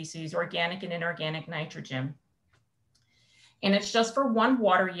nitrogen species, organic and inorganic nitrogen. And it's just for one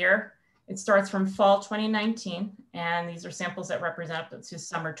water year. It starts from fall 2019, and these are samples that represent up to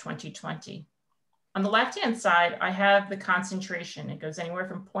summer 2020. On the left-hand side, I have the concentration. It goes anywhere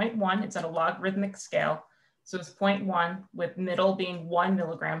from 0.1, it's at a logarithmic scale. So it's 0.1 with middle being 1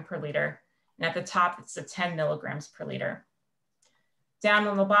 milligram per liter. And at the top, it's the 10 milligrams per liter. Down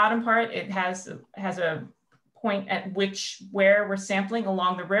on the bottom part, it has a point at where we're sampling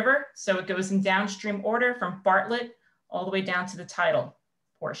along the river. So it goes in downstream order from Bartlett all the way down to the tidal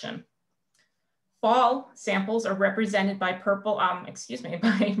portion. Fall samples are represented by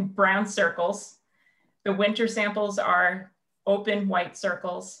by brown circles. The winter samples are open white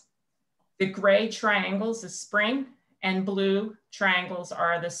circles. The gray triangles is spring, and blue triangles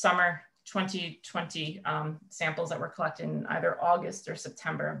are the summer 2020 samples that were collected in either August or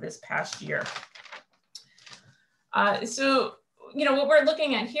September of this past year. So, what we're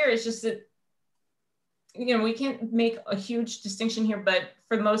looking at here is just that, we can't make a huge distinction here, but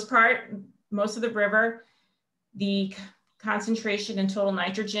for the most part, most of the river, the concentration in total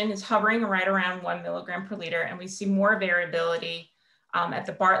nitrogen is hovering right around 1 milligram per liter. And we see more variability at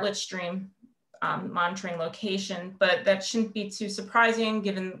the Bartlett stream monitoring location, but that shouldn't be too surprising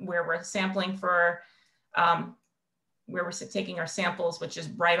given where we're sampling for, where we're taking our samples, which is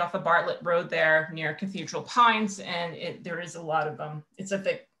right off of Bartlett Road there near Cathedral Pines. And there is a lot of them. It's at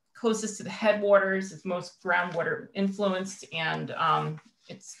the closest to the headwaters, it's most groundwater influenced, and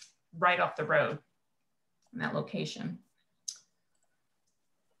it's right off the road in that location.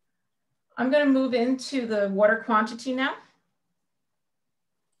 I'm going to move into the water quantity now.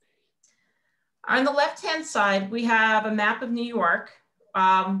 On the left-hand side, we have a map of New York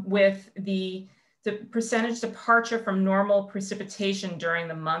with the percentage departure from normal precipitation during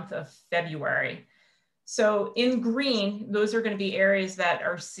the month of February. So in green, those are going to be areas that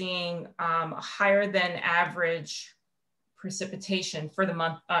are seeing higher than average precipitation for the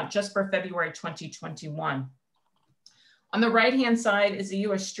month, just for February 2021. On the right-hand side is the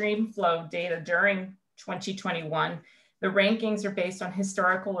US stream flow data during 2021. The rankings are based on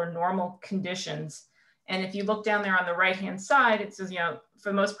historical or normal conditions. And if you look down there on the right-hand side, it says, for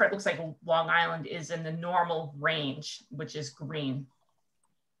the most part, it looks like Long Island is in the normal range, which is green.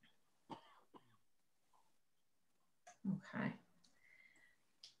 Okay.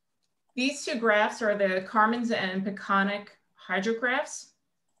 These two graphs are the Carmen's and Peconic hydrographs.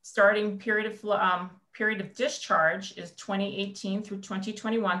 Starting period of discharge is 2018 through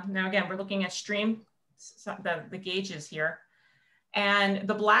 2021. Now, again, we're looking at stream, the gauges here. And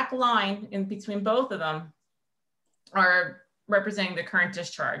the black line in between both of them are representing the current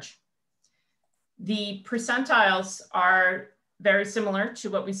discharge. The percentiles are very similar to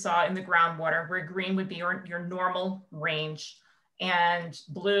what we saw in the groundwater, where green would be your normal range, and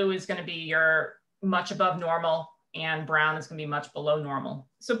blue is going to be your much above normal, and brown is going to be much below normal.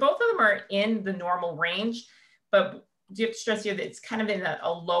 So both of them are in the normal range, but you have to stress here that it's kind of in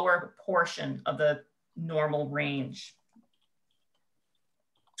a lower portion of the normal range.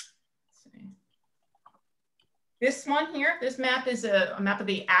 This one here, this map is a map of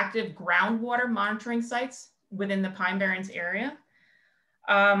the active groundwater monitoring sites within the Pine Barrens area.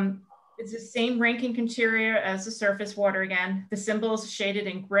 It's the same ranking criteria as the surface water again. The symbols shaded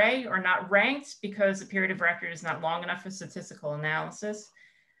in gray are not ranked because the period of record is not long enough for statistical analysis.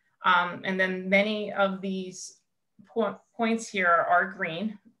 And then many of these points here are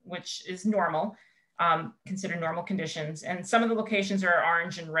green, which is normal, considered normal conditions. And some of the locations are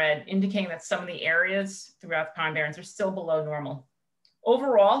orange and red, indicating that some of the areas throughout the Pine Barrens are still below normal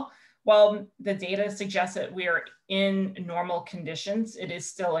overall, while the data suggests that we are in normal conditions, it is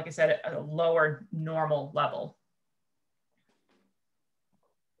still, like I said, at a lower normal level.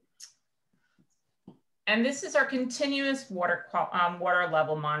 And this is our continuous water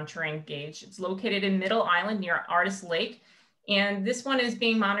level monitoring gauge. It's located in Middle Island near Artist Lake. And this one is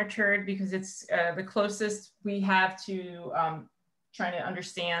being monitored because it's the closest we have to trying to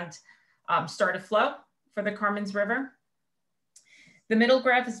understand start of flow for the Carmens River. The middle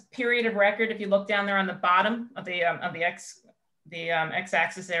graph is period of record. If you look down there on the bottom of the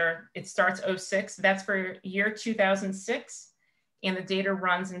x-axis there, it starts 06. That's for year 2006. And the data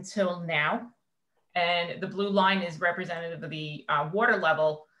runs until now. And the blue line is representative of the water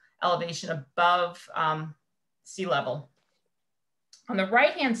level elevation above sea level. On the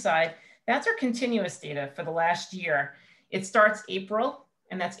right-hand side, that's our continuous data for the last year. It starts April,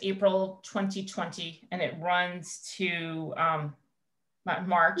 and that's April 2020, and it runs to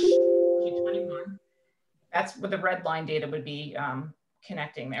March 2021. That's what the red line data would be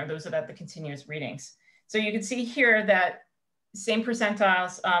connecting there. Those are the continuous readings. So you can see here that same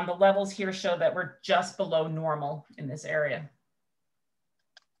percentiles, the levels here show that we're just below normal in this area.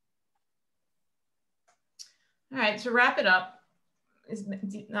 All right, to wrap it up,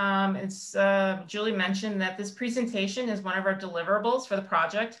 Julie mentioned that this presentation is one of our deliverables for the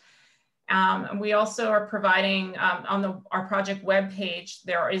project. And we also are providing on our project webpage,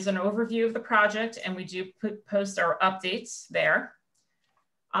 there is an overview of the project, and we do post our updates there.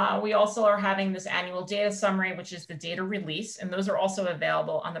 We also are having this annual data summary, which is the data release, and those are also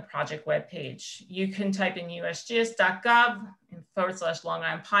available on the project webpage. You can type in usgs.gov/Long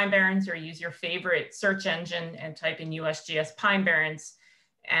Island Pine Barrens, or use your favorite search engine and type in USGS Pine Barrens,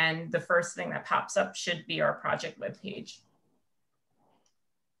 and the first thing that pops up should be our project webpage.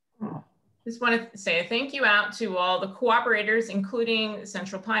 Just want to say a thank you out to all the cooperators, including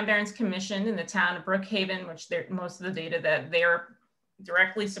Central Pine Barrens Commission in the town of Brookhaven, which most of the data that they're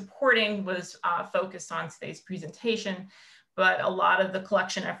directly supporting was focused on today's presentation, but a lot of the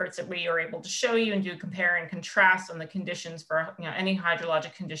collection efforts that we are able to show you and do compare and contrast on the conditions for any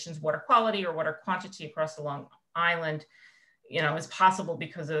hydrologic conditions, water quality or water quantity across the Long Island, is possible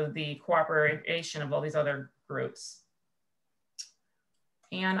because of the cooperation of all these other groups.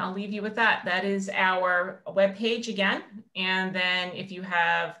 And I'll leave you with that. That is our webpage again. And then if you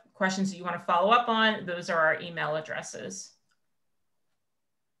have questions that you want to follow up on, those are our email addresses.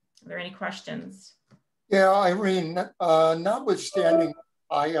 Are there any questions? Yeah, Irene, notwithstanding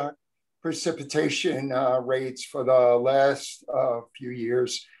higher precipitation rates for the last few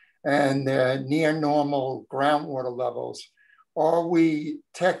years and near normal groundwater levels, are we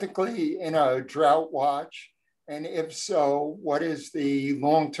technically in a drought watch? And if so, what is the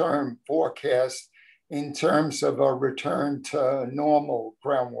long-term forecast in terms of a return to normal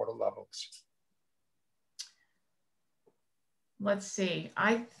groundwater levels? Let's see.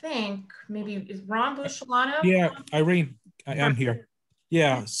 I think maybe is Ron Buscelano? Yeah, Irene, I am here.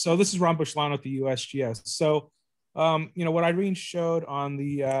 Yeah, so this is Ron Buscelano at the USGS. So, what Irene showed on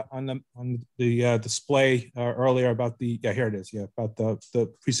the display earlier about here it is. Yeah, about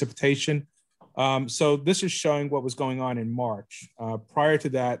the precipitation. So this is showing what was going on in March. Prior to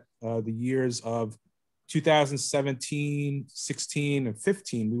that, the years of 2017, 16, and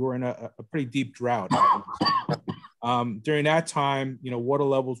 15, we were in a pretty deep drought. During that time, water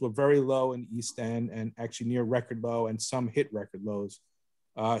levels were very low in East End and actually near record low, and some hit record lows.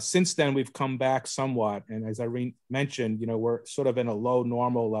 Since then, we've come back somewhat. And as Irene mentioned, we're sort of in a low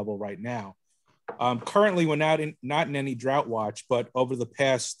normal level right now. Currently, we're not in any drought watch, but over the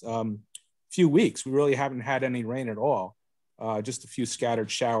past few weeks, we really haven't had any rain at all, just a few scattered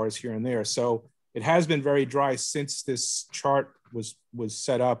showers here and there. So it has been very dry since this chart was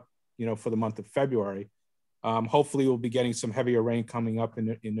set up, for the month of February. Hopefully we'll be getting some heavier rain coming up in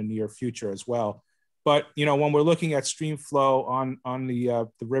the near future as well. But, when we're looking at stream flow on the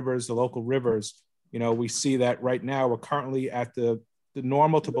rivers, the local rivers, we see that right now we're currently at the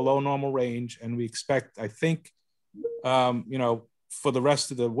normal to below normal range. And we expect, I think, for the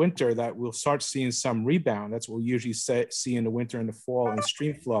rest of the winter that we'll start seeing some rebound. That's what we usually see in the winter and the fall in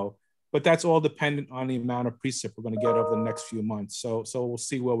stream flow. But that's all dependent on the amount of precip we're going to get over the next few months. So we'll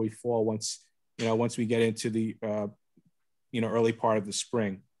see where we fall once we get into the early part of the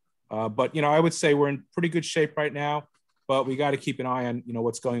spring. But I would say we're in pretty good shape right now, but we got to keep an eye on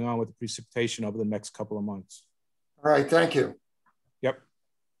what's going on with the precipitation over the next couple of months. All right, thank you. Yep.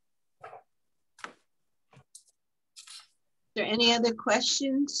 Is there any other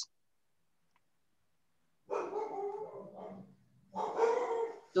questions?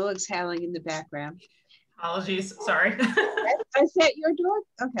 Dogs howling in the background. Apologies, sorry. Is that your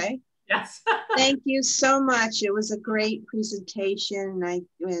dog? Okay. Yes. Thank you so much. It was a great presentation.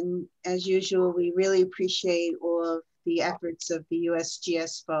 And as usual, we really appreciate all of the efforts of the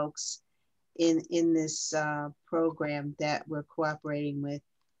USGS folks in this program that we're cooperating with.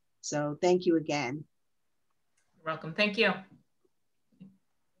 So thank you again. You're welcome. Thank you.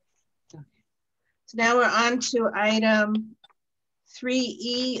 Okay. So now we're on to item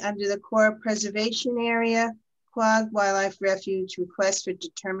 3E under the core preservation area, Quogue Wildlife Refuge, request for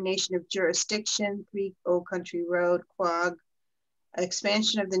determination of jurisdiction, 3 Old Country Road, Quogue,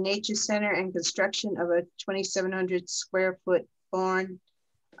 expansion of the Nature Center and construction of a 2,700 square foot barn,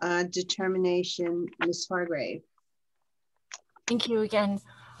 determination, Ms. Hargrave. Thank you again.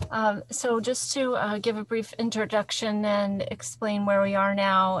 So just to give a brief introduction and explain where we are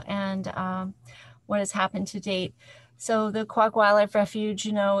now and what has happened to date. So the Quogue Wildlife Refuge,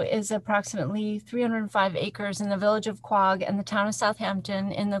 is approximately 305 acres in the village of Quogue and the town of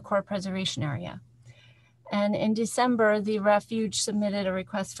Southampton in the core preservation area. And in December, the refuge submitted a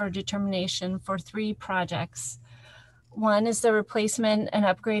request for determination for 3 projects. One is the replacement and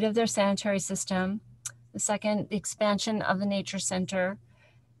upgrade of their sanitary system. The second, the expansion of the nature center.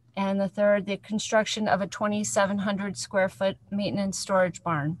 And the third, the construction of a 2,700 square foot maintenance storage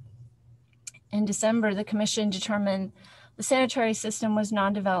barn. In December, the commission determined the sanitary system was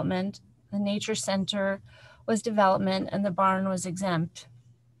non-development, the nature center was development, and the barn was exempt.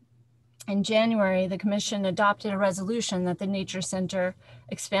 In January, the commission adopted a resolution that the nature center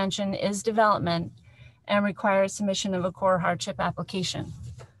expansion is development and requires submission of a core hardship application.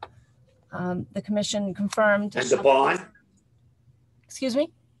 The commission confirmed. And the barn? Excuse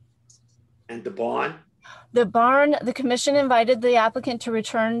me? And the barn? The barn, the commission invited the applicant to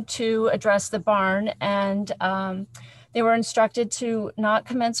return to address the barn, and they were instructed to not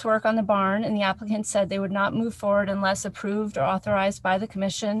commence work on the barn, and the applicant said they would not move forward unless approved or authorized by the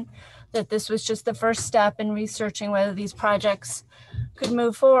commission, that this was just the first step in researching whether these projects could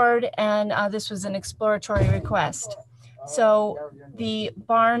move forward, and this was an exploratory request. So the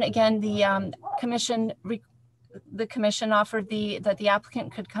barn, again, the commission offered that the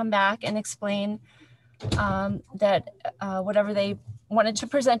applicant could come back and explain that whatever they wanted to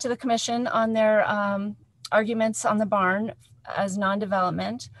present to the commission on their arguments on the barn as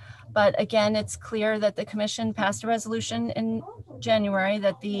non-development. But again, it's clear that the commission passed a resolution in January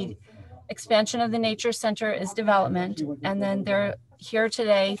that the expansion of the nature center is development. And then they're here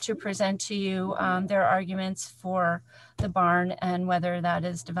today to present to you their arguments for the barn and whether that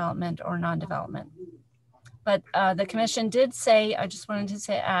is development or non-development. But the commission did say, I just wanted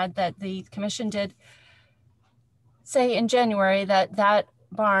to add that the commission did say in January that that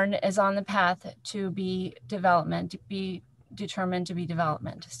barn is on the path to be development, to be determined to be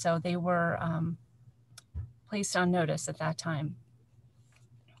development. So they were placed on notice at that time.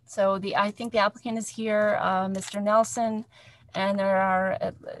 So I think the applicant is here, Mr. Nelson, and there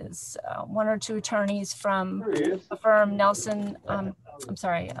are 1 or 2 attorneys from the firm Nelson, I'm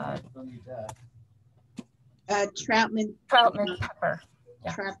sorry. Troutman Pepper.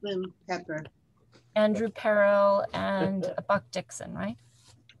 Yeah. Troutman Pepper. Andrew Perrill and Buck Dixon, right?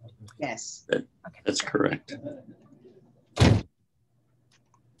 Yes. That's correct.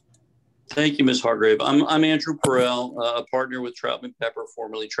 Thank you, Ms. Hargrave. I'm Andrew Perrell, a partner with Troutman Pepper,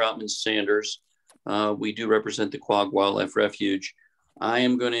 formerly Troutman Sanders. We do represent the Quogue Wildlife Refuge. I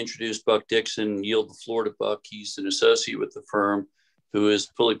am going to introduce Buck Dixon, yield the floor to Buck. He's an associate with the firm who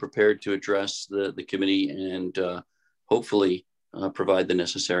is fully prepared to address the committee and hopefully provide the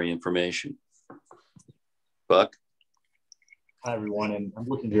necessary information. Buck? Hi, everyone. And I'm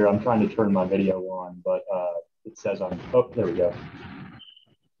looking here. I'm trying to turn my video on, but it says I'm, oh, there we go.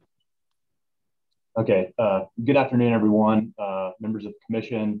 Okay. Good afternoon, everyone. Members of the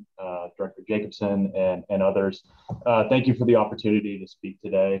commission, Director Jacobson, and others. Thank you for the opportunity to speak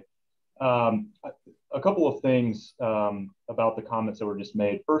today. A couple of things about the comments that were just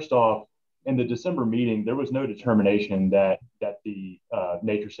made. First off, in the December meeting, there was no determination that the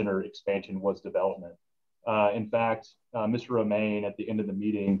Nature Center expansion was development. In fact, Mr. Romaine at the end of the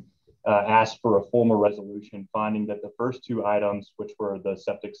meeting asked for a formal resolution finding that the first 2 items, which were the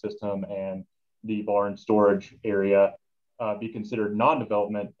septic system and the barn storage area, be considered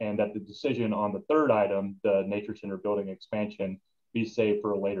non-development, and that the decision on the 3rd item, the Nature Center building expansion, be saved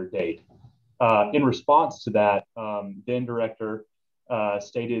for a later date. In response to that, then director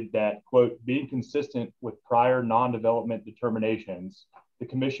stated that, quote, being consistent with prior non-development determinations, the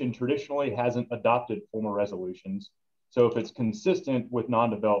commission traditionally hasn't adopted formal resolutions. So if it's consistent with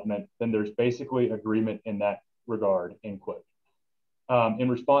non-development, then there's basically agreement in that regard, end quote. In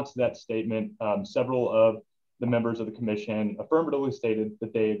response to that statement, several of the members of the commission affirmatively stated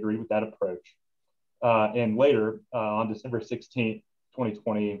that they agree with that approach. And later, on December 16th,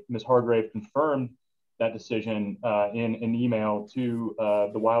 2020, Ms. Hargrave confirmed that decision in an email to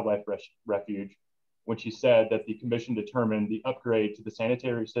the Wildlife Refuge, when she said that the commission determined the upgrade to the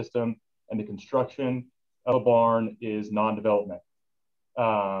sanitary system and the construction of a barn is non-development.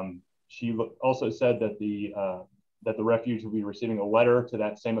 She also said that the refuge will be receiving a letter to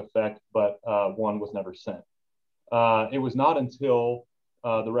that same effect, but one was never sent. It was not until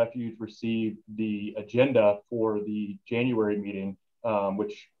the refuge received the agenda for the January meeting,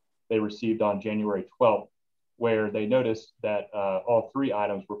 which they received on January 12th, where they noticed that all 3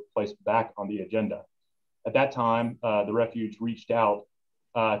 items were placed back on the agenda. At that time, the refuge reached out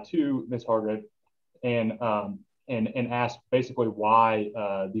to Ms. Hargrave and asked basically why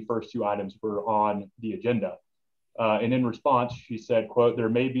the first 2 items were on the agenda. And in response, she said, quote, "There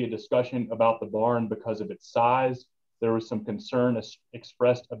may be a discussion about the barn because of its size. There was some concern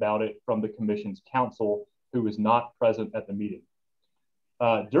expressed about it from the commission's counsel, who was not present at the meeting."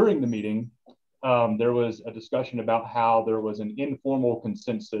 During the meeting, there was a discussion about how there was an informal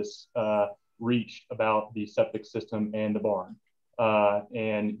consensus reached about the septic system and the barn.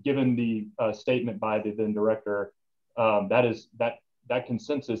 And given the statement by the then director, that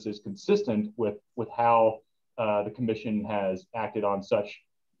consensus is consistent with how the commission has acted on such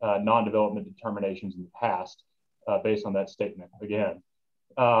non-development determinations in the past, based on that statement again.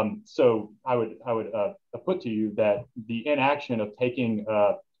 So I would put to you that the inaction of taking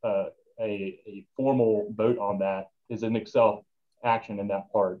a formal vote on that is in itself action in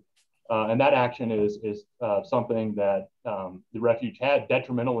that part. And that action is something that the refuge had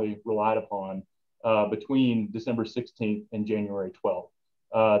detrimentally relied upon between December 16th and January 12th.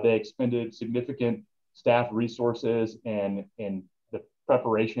 They expended significant staff resources and the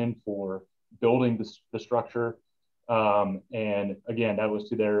preparation for building the structure. And again, that was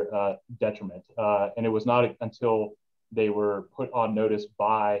to their detriment. And it was not until they were put on notice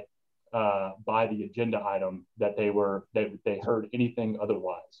by the agenda item that they heard anything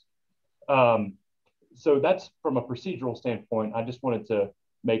otherwise. So that's from a procedural standpoint. I just wanted to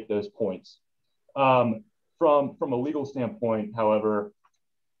make those points. From a legal standpoint, however,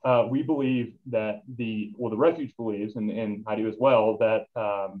 we believe that the refuge believes, and I do as well, that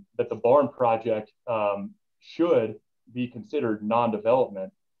the barn project should be considered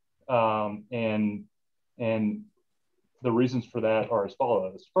non-development, and the reasons for that are as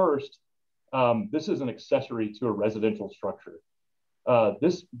follows. First, this is an accessory to a residential structure.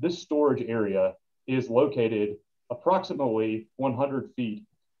 This storage area is located approximately 100 feet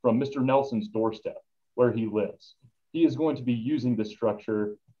from Mr. Nelson's doorstep, where he lives. He is going to be using this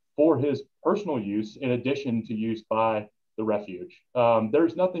structure for his personal use in addition to use by the refuge.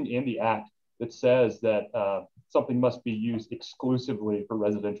 There's nothing in the act that says that something must be used exclusively for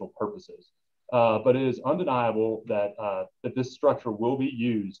residential purposes. But it is undeniable that this structure will be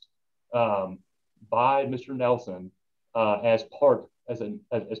used by Mr. Nelson as part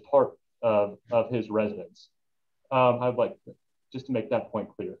of his residence. I'd like just to make that point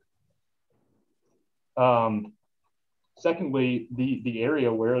clear. Secondly, the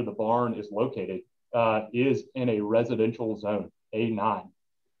area where the barn is located is in a residential zone, A9.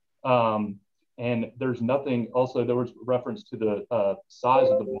 And there's nothing, also there was reference to the size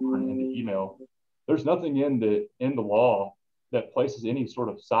of the barn in the email. There's nothing in the law that places any sort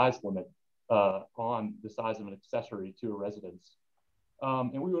of size limit on the size of an accessory to a residence.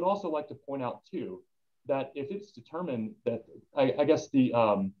 And we would also like to point out too, that if it's determined that, I guess the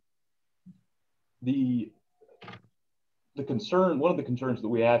concern, one of the concerns that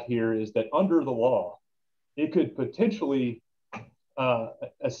we have here is that under the law, it could potentially,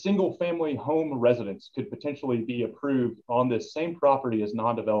 a single family home residence could potentially be approved on this same property as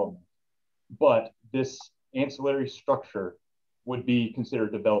non-development, but this ancillary structure would be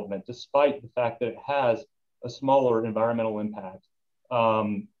considered development, despite the fact that it has a smaller environmental impact,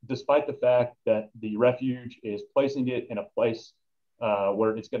 despite the fact that the refuge is placing it in a place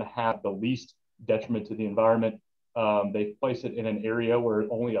where it's going to have the least detriment to the environment. They've placed it in an area where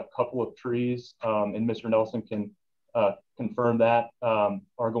only a couple of trees, and Mr. Nelson can confirm that,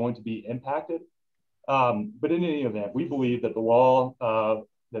 are going to be impacted. But in any event, we believe that the law,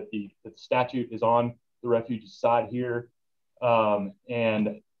 that the statute is on the refuge's side here.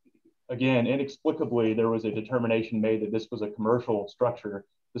 And again, inexplicably, there was a determination made that this was a commercial structure,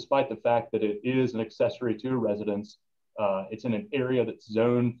 despite the fact that it is an accessory to a residence. It's in an area that's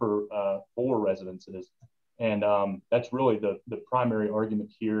zoned for residences. And that's really the primary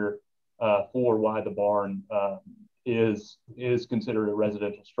argument here for why the barn is considered a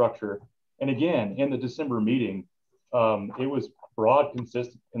residential structure. And again, in the December meeting, it was broad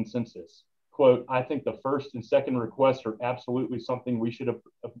consensus. Quote, I think the first and second requests are absolutely something we should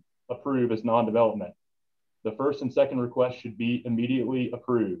approve as non-development. The first and second requests should be immediately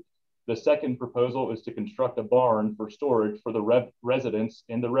approved. The second proposal is to construct a barn for storage for the residents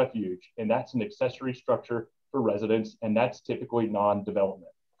in the refuge, and that's an accessory structure for residents, and that's typically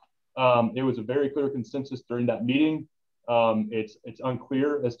non-development. It was a very clear consensus during that meeting. It's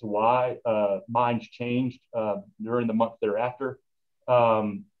unclear as to why minds changed during the month thereafter.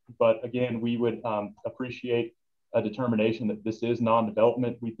 But again, we would appreciate a determination that this is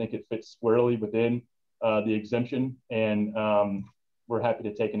non-development. We think it fits squarely within the exemption, and we're happy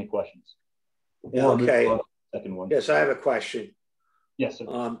to take any questions. Yeah, okay. Second one. Yes, I have a question. Yes,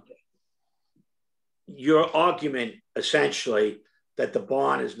 sir. Your argument essentially that the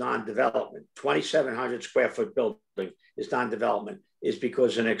barn is non-development, 2,700 square foot building is non-development, is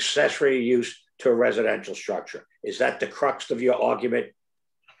because an accessory use to a residential structure. Is that the crux of your argument?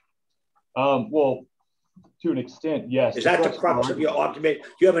 Well, to an extent, yes. Is that the crux of your argument? Do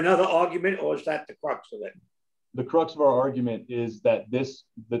you have another argument, or is that the crux of it? The crux of our argument is that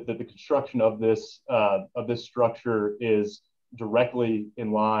the construction of this structure is directly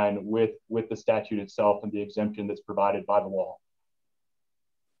in line with the statute itself and the exemption that's provided by the law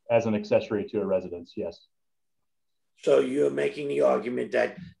as an accessory to a residence. Yes. So you're making the argument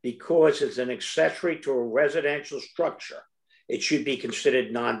that because it's an accessory to a residential structure, it should be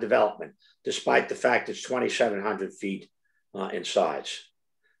considered non-development, despite the fact it's 2,700 feet in size.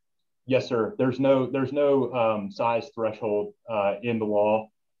 Yes, sir. There's no size threshold in the law.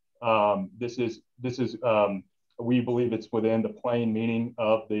 This is we believe it's within the plain meaning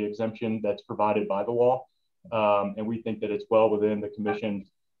of the exemption that's provided by the law, and we think that it's well within the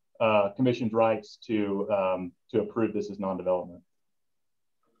commission's rights to approve this as non-development.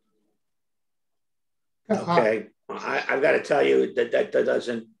 Okay, I've got to tell you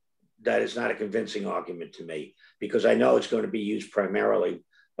that is not a convincing argument to me, because I know it's going to be used primarily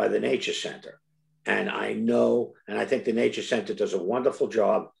by the Nature Center. And I know, and I think the Nature Center does a wonderful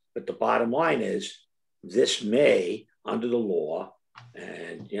job, but the bottom line is this may, under the law,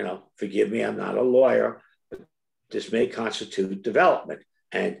 and forgive me, I'm not a lawyer, but this may constitute development.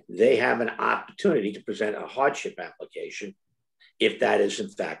 And they have an opportunity to present a hardship application if that is in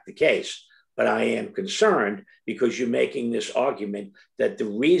fact the case. But I am concerned because you're making this argument that the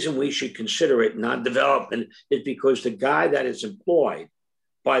reason we should consider it non-development is because the guy that is employed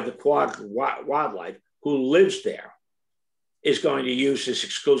by the Quag Wildlife who lives there is going to use this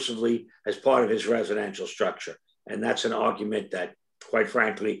exclusively as part of his residential structure. And that's an argument that, quite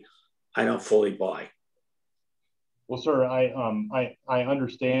frankly, I don't fully buy. Well, sir, I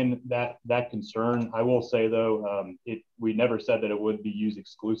understand that concern. I will say though, we never said that it would be used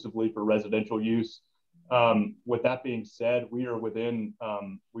exclusively for residential use. With that being said, we are within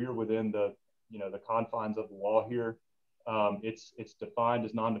the the confines of the law here. It's defined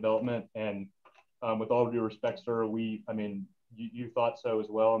as non-development, and with all due respect, sir, you thought so as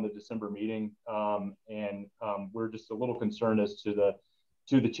well in the December meeting, and we're just a little concerned as to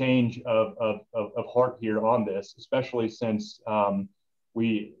the change of heart here on this, especially since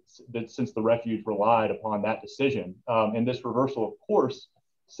since the refuge relied upon that decision. And this reversal, of course,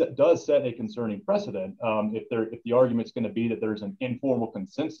 does set a concerning precedent. If the argument's going to be that there's an informal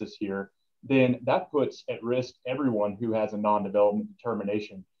consensus here, then that puts at risk everyone who has a non-development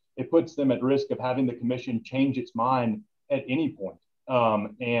determination. It puts them at risk of having the commission change its mind at any point.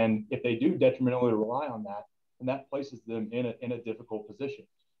 And if they do detrimentally rely on that, and that places them in a difficult position.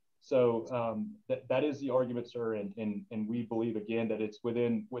 So that is the argument, sir, and we believe again that it's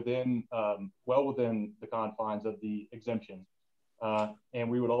well within the confines of the exemption.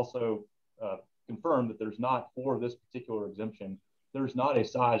 And we would also confirm that there's not, for this particular exemption, there's not a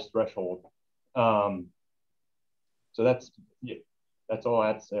size threshold. So that's all I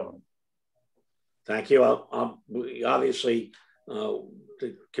have to say on it. Thank you. Obviously,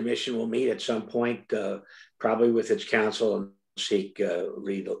 the commission will meet at some point, probably with its counsel, and seek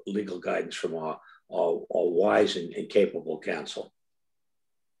legal guidance from our wise and capable counsel.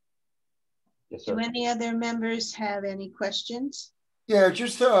 Yes, sir. Do any other members have any questions? Yeah,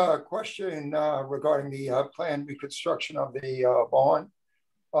 just a question regarding the planned reconstruction of the barn.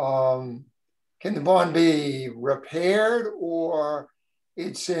 Can the barn be repaired, or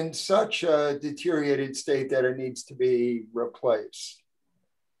it's in such a deteriorated state that it needs to be replaced?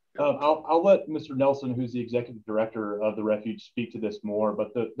 I'll let Mr. Nelson, who's the executive director of the refuge, speak to this more,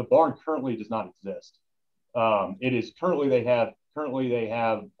 but the barn currently does not exist. It is currently, they have currently they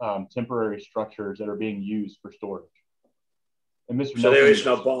have temporary structures that are being used for storage. And Mr. So there is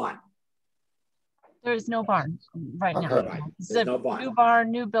no barn. There is no barn right now. Okay. It's There's a no barn. new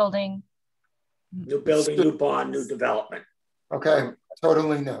barn, new building. New building, new barn, new development. Okay,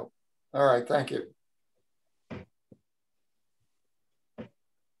 totally new. All right, thank you.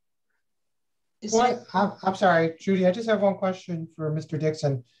 I'm sorry, Judy, I just have one question for Mr.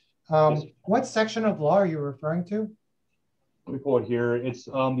 Dixon. What section of law are you referring to? Let me pull it here. It's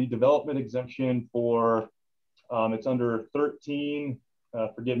the development exemption for, it's under 13.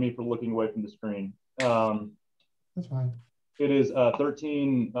 Forgive me for looking away from the screen. That's fine. It is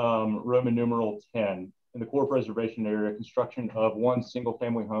 13 Roman numeral 10. In the core preservation area, construction of one single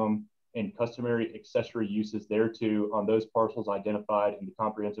family home and customary accessory uses thereto on those parcels identified in the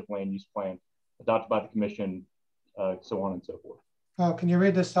comprehensive land use plan adopted by the commission, so on and so forth. Oh, can you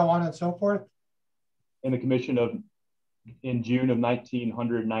read this so on and so forth? In the commission in June of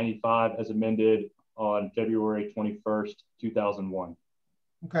 1995 as amended on February 21st, 2001.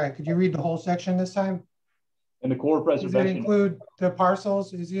 Okay, could you read the whole section this time? In the core preservation. Does it include the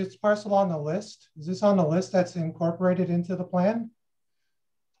parcels? Is this parcel on the list? Is this on the list that's incorporated into the plan?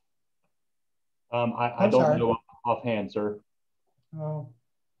 I don't know offhand, sir. Oh,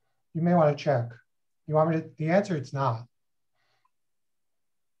 you may want to check. You want me to? The answer, it's not.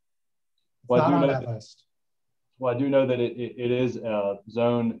 It's not on that list. Well, I do know that it is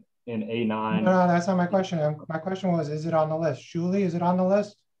zoned in A9. No, that's not my question. My question was, is it on the list? Julie, is it on the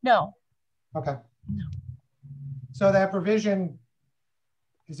list? No. Okay. No. So that provision,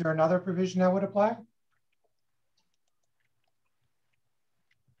 is there another provision that would apply?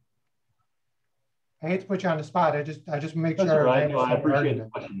 I hate to put you on the spot. I just make sure. That's all right. No, I appreciate the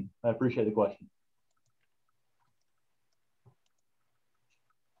question. I appreciate the question.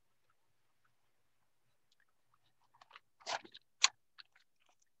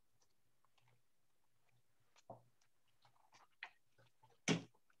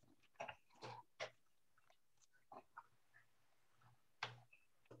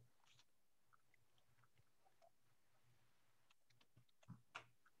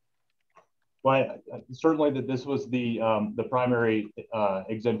 Well, certainly that this was the primary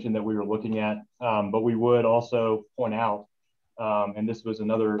exemption that we were looking at, but we would also point out, and this was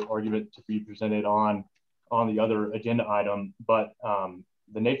another argument to be presented on the other agenda item, but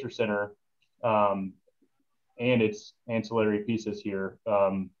the Nature Center and its ancillary pieces here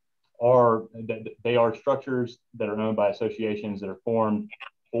they are structures that are owned by associations that are formed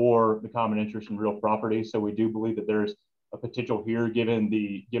for the common interest in real property. So we do believe that there's a potential here, given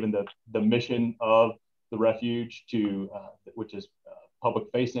the mission of the refuge, which is public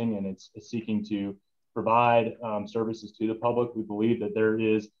facing, and it's seeking to provide services to the public. We believe that there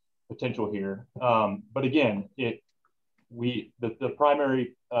is potential here, but again, the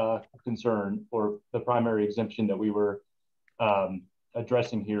primary concern or the primary exemption that we were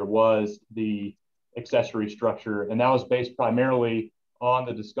addressing here was the accessory structure, and that was based primarily on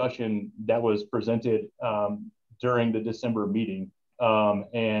the discussion that was presented during the December meeting.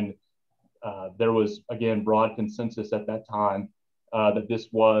 And there was, again, broad consensus at that time that this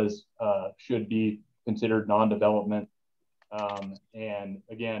should be considered non-development. And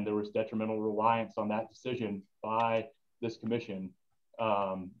again, there was detrimental reliance on that decision by this commission.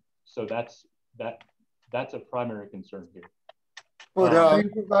 So that's a primary concern here.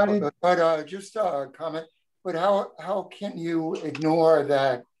 But just a comment, but how can you ignore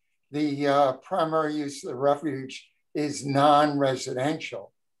that the primary use of the refuge is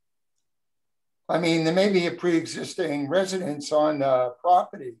non-residential? I mean, there may be a pre-existing residence on the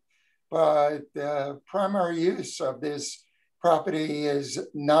property, but the primary use of this property is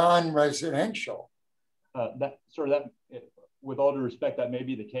non-residential. With all due respect, that may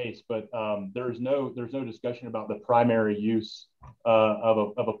be the case, but there's no discussion about the primary use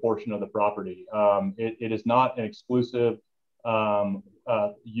of a portion of the property. It is not an exclusive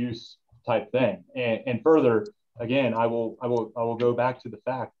use type thing. And further, again, I will go back to the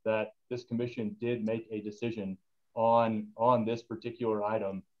fact that this commission did make a decision on this particular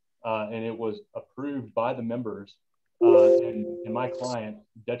item, and it was approved by the members, and my client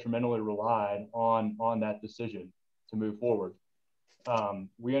detrimentally relied on that decision to move forward.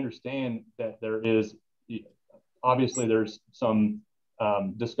 We understand that there's some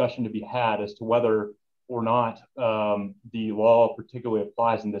discussion to be had as to whether or not the law particularly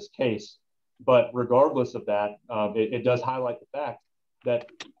applies in this case. But regardless of that, it does highlight the fact that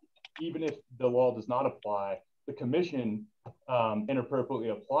even if the law does not apply, the commission inappropriately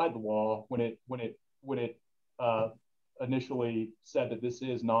applied the law when it initially said that this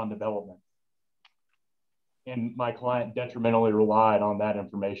is non-development. and my client detrimentally relied on that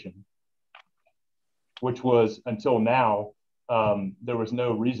information, which was until now, there was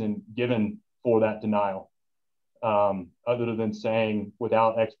no reason given for that denial, other than saying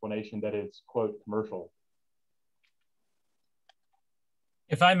without explanation that it's, quote, commercial.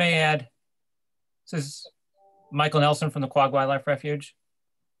 If I may add, this is Michael Nelson from the Quag Wildlife Refuge.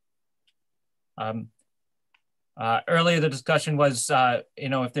 Earlier, the discussion was,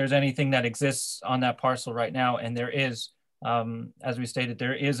 if there's anything that exists on that parcel right now, and there is, as we stated,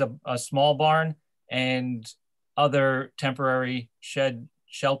 there is a small barn and other temporary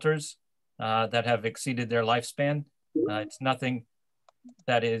shelters that have exceeded their lifespan. It's nothing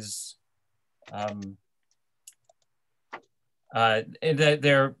that is,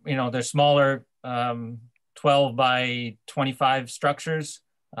 they're smaller 12 by 25 structures.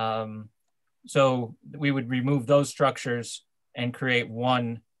 So we would remove those structures and create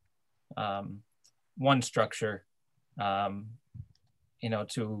one structure, to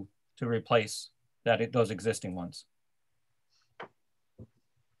replace those existing ones.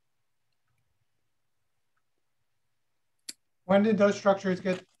 When did those structures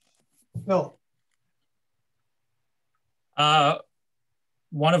get built?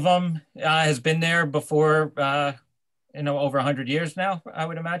 One of them has been there before, over 100 years now, I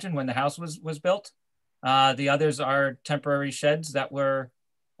would imagine, when the house was built. The others are temporary sheds that were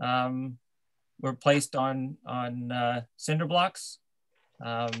placed on cinder blocks.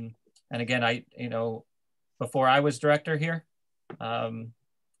 And again, before I was director here. And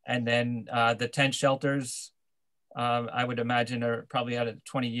then the tent shelters, I would imagine, are probably at a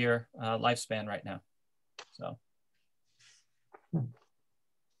 20-year lifespan right now. So.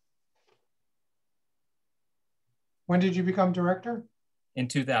 When did you become director? In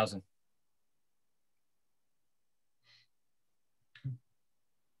 2000.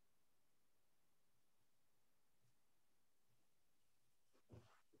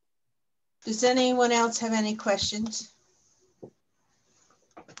 Does anyone else have any questions?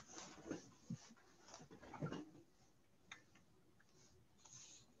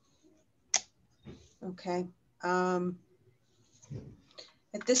 Okay. At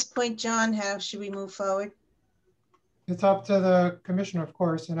this point, John, how should we move forward? It's up to the commissioner, of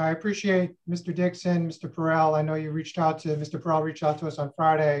course, and I appreciate Mr. Dixon, Mr. Perrell. I know you Mr. Perrell reached out to us on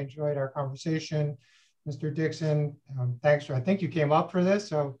Friday. I enjoyed our conversation. Mr. Dixon, thanks I think you came up for this,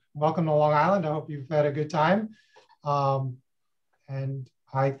 so welcome to Long Island. I hope you've had a good time. And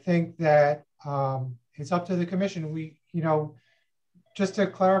I think that it's up to the commission. Just to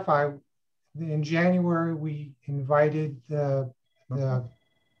clarify, in January, we invited the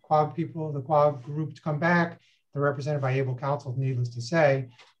Quag people, the Quag group to come back. They're represented by able counsel, needless to say,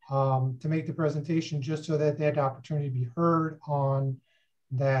 to make the presentation just so that they had the opportunity to be heard on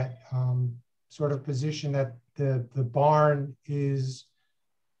that sort of position that the barn is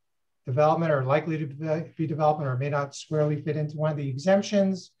development or likely to be development or may not squarely fit into one of the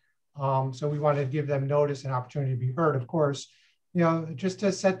exemptions. So we wanted to give them notice and opportunity to be heard. Of course, just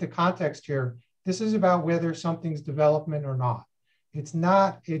to set the context here, this is about whether something's development or not. It's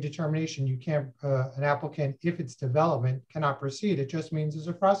not a determination. You can't, an applicant, if it's development, cannot proceed. It just means it's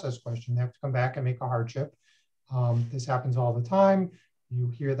a process question. They have to come back and make a hardship. This happens all the time. You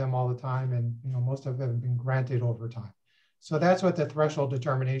hear them all the time, and most of them have been granted over time. So that's what the threshold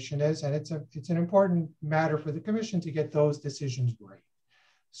determination is, and it's an important matter for the commission to get those decisions right.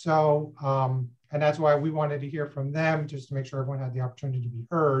 So, and that's why we wanted to hear from them, just to make sure everyone had the opportunity to be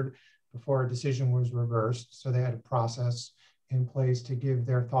heard before a decision was reversed. So they had a process in place to give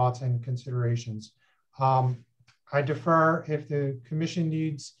their thoughts and considerations. I defer if the commission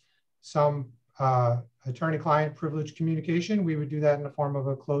needs some attorney-client privilege communication, we would do that in the form of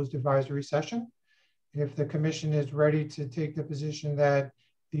a closed advisory session. If the commission is ready to take the position that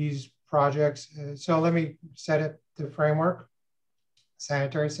these projects, so let me set it the framework: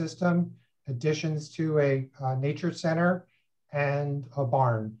 sanitary system, additions to a nature center, and a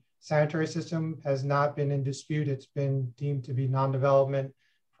barn. Sanitary system has not been in dispute. It's been deemed to be non-development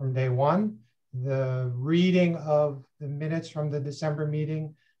from day one. The reading of the minutes from the December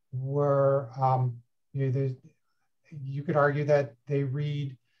meeting were, you could argue that they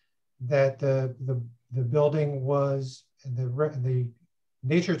read that the building was, the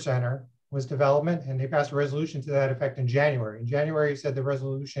nature center was development, and they passed a resolution to that effect in January. In January, said the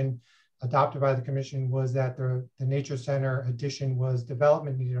resolution adopted by the commission was that the nature center addition was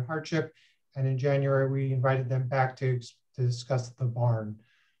development, needed a hardship. And in January, we invited them back to discuss the barn.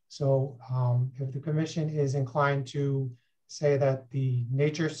 So if the commission is inclined to say that the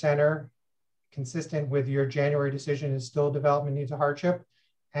nature center, consistent with your January decision, is still development, needs a hardship,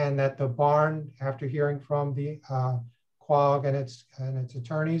 and that the barn, after hearing from the QUAG and its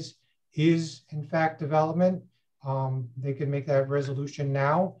attorneys, is in fact development. They can make that resolution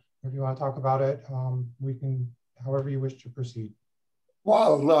now. If you want to talk about it, we can, however you wish to proceed.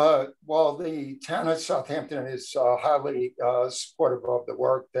 While the town of Southampton is highly supportive of the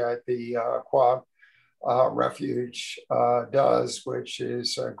work that the QUAG Refuge does, which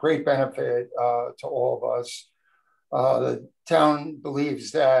is a great benefit to all of us, the town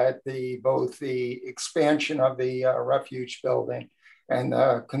believes that both the expansion of the refuge building and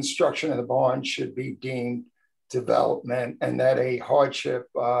the construction of the barn should be deemed development, and that a hardship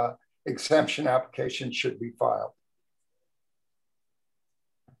exemption application should be filed.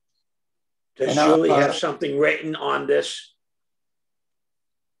 Does Julie have something written on this?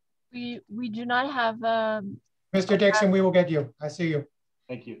 We do not have. Mr. Dixon, we will get you. I see you.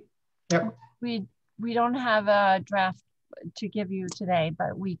 Thank you. Yep. We don't have a draft to give you today,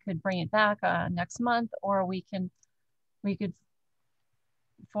 but we could bring it back next month, or we could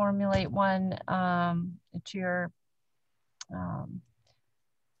formulate one to your.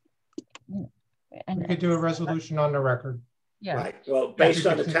 And we could do a resolution on the record. Yeah. Right. Well, based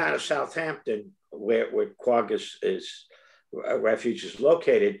on the town of Southampton, where QUAG is Refuge is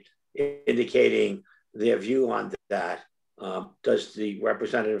located, indicating their view on that, does the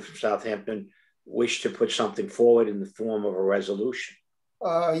representative from Southampton wish to put something forward in the form of a resolution?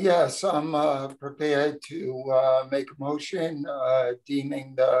 Yes, I'm prepared to make a motion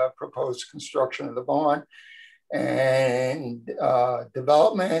deeming the proposed construction of the barn and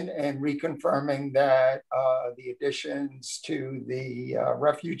development, and reconfirming that the additions to the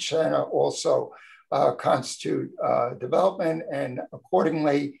refuge center also constitute development, and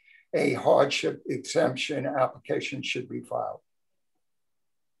accordingly a hardship exemption application should be filed.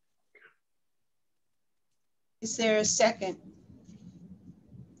 Is there a second?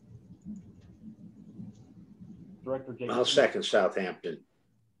 Director Jacobson. I'll second Southampton.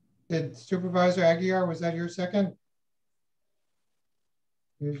 Did Supervisor Aguiar, was that your second?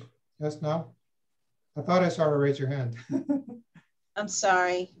 Yes, no? I thought I saw her raise your hand. I'm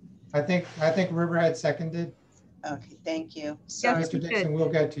sorry. I think Riverhead seconded. Okay, thank you. Sorry, Mr. Dixon, we'll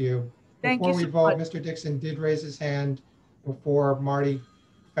get to you. Before we vote, Mr. Dixon did raise his hand before Marty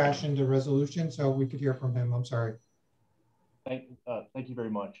fashioned a resolution, so we could hear from him. I'm sorry. Thank you very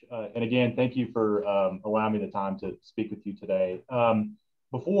much. And again, thank you for allowing me the time to speak with you today.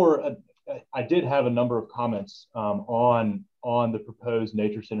 Before, I did have a number of comments on the proposed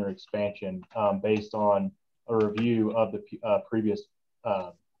nature center expansion based on a review of the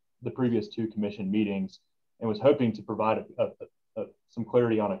previous two commission meetings, and was hoping to provide some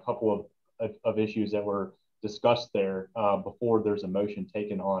clarity on a couple of issues that were discussed there before there's a motion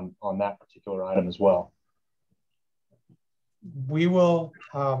taken on that particular item as well. We will,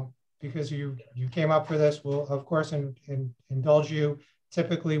 because you came up for this, we'll of course indulge you.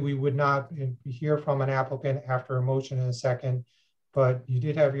 Typically, we would not hear from an applicant after a motion and a second, but you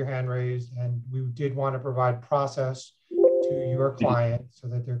did have your hand raised, and we did want to provide process to your client so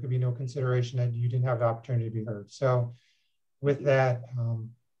that there could be no consideration that you didn't have the opportunity to be heard. So with that.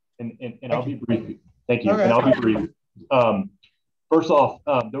 And I'll be brief. Thank you. Okay. And I'll be brief. First off,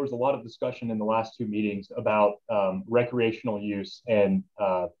 there was a lot of discussion in the last two meetings about recreational use and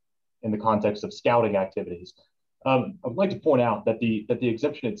in the context of scouting activities. I'd like to point out that the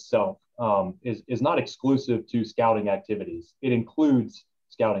exemption itself is not exclusive to scouting activities. It includes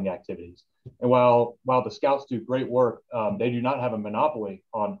scouting activities. And while the scouts do great work, they do not have a monopoly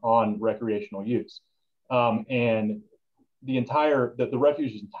on recreational use. And the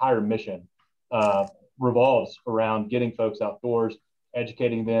refuge's entire mission revolves around getting folks outdoors,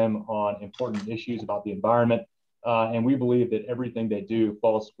 educating them on important issues about the environment. And we believe that everything they do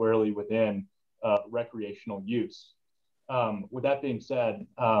falls squarely within recreational use. With that being said,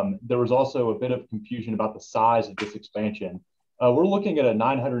 there was also a bit of confusion about the size of this expansion. We're looking at a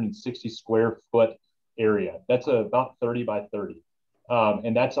 960 square foot area. That's about 30 by 30.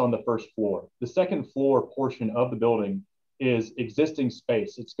 And that's on the first floor. The second floor portion of the building is existing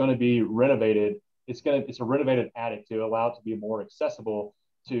space. It's going to be renovated. It's a renovated attic to allow it to be more accessible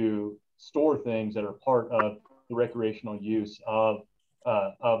to store things that are part of the recreational use of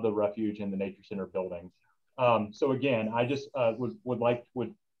the refuge and the nature center building. So again, I just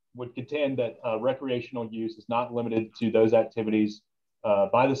would contend that recreational use is not limited to those activities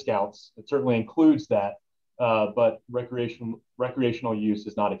by the scouts. It certainly includes that, but recreational use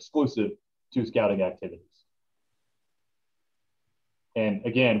is not exclusive to scouting activities. And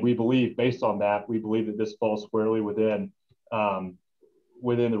again, we believe, based on that, we believe that this falls squarely within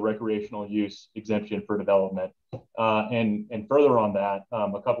within the recreational use exemption for development. And further on that,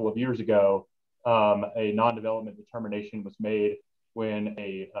 a couple of years ago, a non-development determination was made when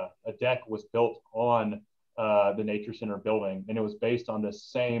a deck was built on the Nature Center building, and it was based on the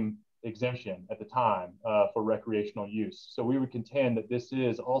same exemption at the time for recreational use. So we would contend that this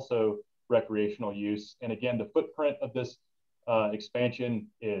is also recreational use. And again, the footprint of this expansion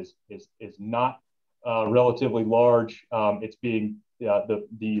is not relatively large. It's being,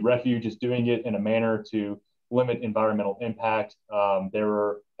 the refuge is doing it in a manner to limit environmental impact. There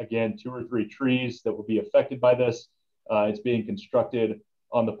are, again, 2 or 3 trees that will be affected by this. It's being constructed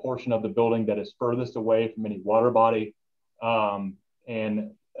on the portion of the building that is furthest away from any water body.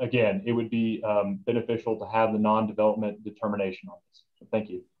 And again, it would be beneficial to have the non-development determination on this. So thank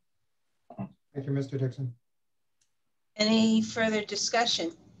you. Thank you, Mr. Dixon. Any further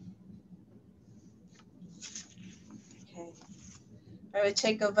discussion? Okay. I would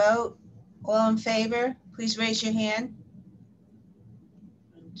take a vote. All in favor, please raise your hand.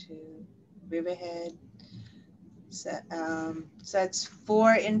 1, 2, Riverhead. So, that's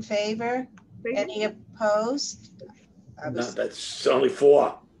 4 in favor. Any opposed? No, that's only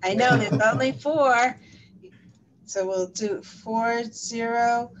 4. I know, there's only 4. So we'll do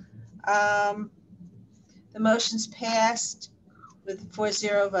 4-0. The motion's passed with a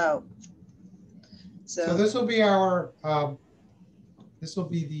 4-0 vote. So this will be our, the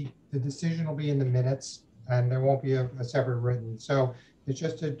decision will be in the minutes, and there won't be a separate written. So it's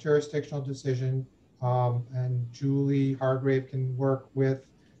just a jurisdictional decision, and Julie Hargrave can work with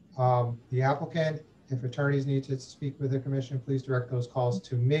the applicant. If attorneys need to speak with the commission, please direct those calls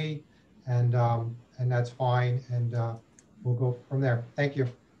to me, and that's fine. And we'll go from there. Thank you.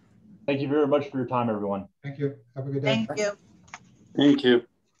 Thank you very much for your time, everyone. Thank you. Have a good day. Thank you. Thank you.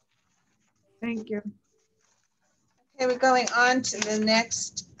 Thank you. Okay, we're going on to the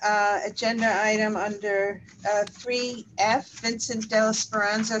next agenda item under 3F, Vincent Della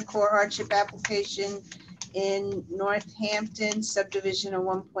Speranza Core Hardship Application in Northampton, subdivision of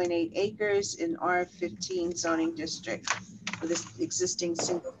 1.8 acres in R15 zoning district for this existing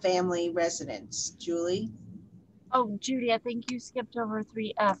single family residence. Julie? Oh, Judy, I think you skipped over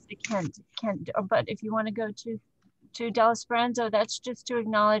 3F to Kent. But if you want to go to Della Speranza, that's just to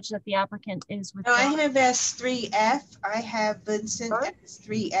acknowledge that the applicant is with. No, I have S3F. I have Vincent as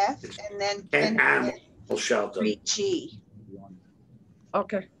 3F, and then Kent Animal Shelter. 3G.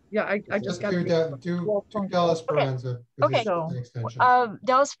 Okay. Yeah, I just got do Della Speranza. Okay. So,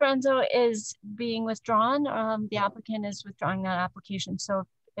 Della Speranza is being withdrawn. The applicant is withdrawing that application. So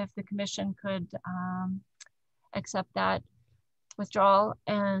if the commission could accept that withdrawal,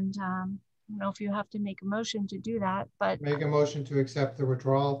 and I don't know if you have to make a motion to do that, but make a motion to accept the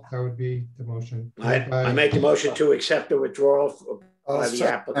withdrawal. That would be the motion. I make the motion to accept the withdrawal by the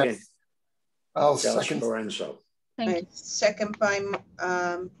applicant. I'll second. Lorenzo. Thank you. Second by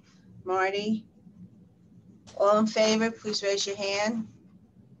Marty. All in favor, please raise your hand.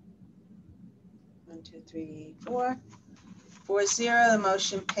 1, 2, 3, 4. 4-0, the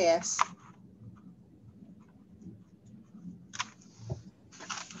motion passed.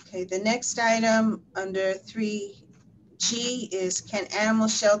 Okay, the next item under 3G is can animal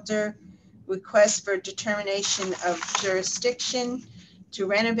shelter request for determination of jurisdiction to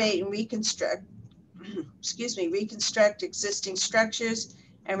renovate and reconstruct, reconstruct existing structures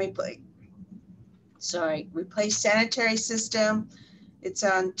and replace sanitary system. It's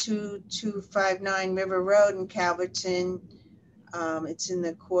on 2259 River Road in Calverton. It's in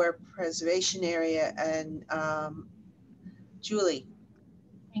the core preservation area. And Julie.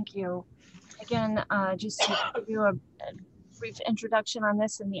 Thank you. Again, just to give you a brief introduction on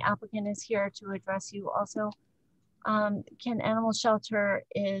this, and the applicant is here to address you also. Ken Animal Shelter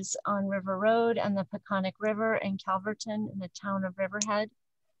is on River Road and the Peconic River in Calverton in the town of Riverhead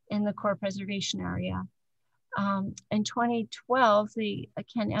in the core preservation area. In 2012, the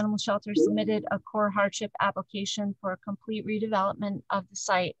Ken Animal Shelter submitted a core hardship application for a complete redevelopment of the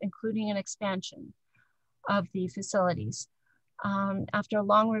site, including an expansion of the facilities. After a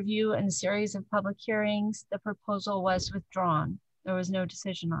long review and a series of public hearings, the proposal was withdrawn. There was no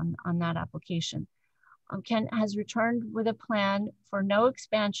decision on that application. Ken has returned with a plan for no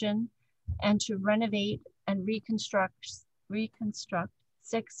expansion and to renovate and reconstruct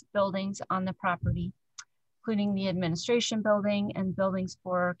 6 buildings on the property, including the administration building and buildings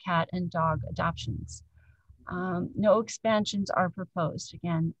for cat and dog adoptions. No expansions are proposed.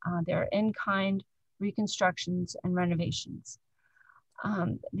 Again, they're in-kind reconstructions and renovations.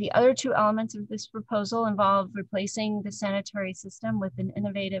 The other 2 elements of this proposal involve replacing the sanitary system with an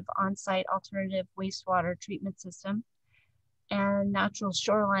innovative on-site alternative wastewater treatment system, and natural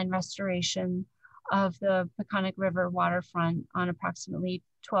shoreline restoration of the Peconic River waterfront on approximately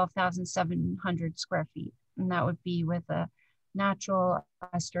 12,700 square feet. And that would be with a natural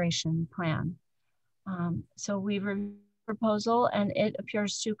restoration plan. So we reviewed the proposal and it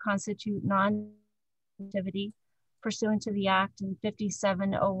appears to constitute non-activity pursuant to the Act in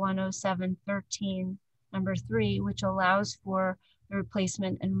 57010713, number 3, which allows for the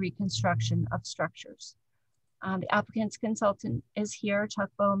replacement and reconstruction of structures. The applicant's consultant is here,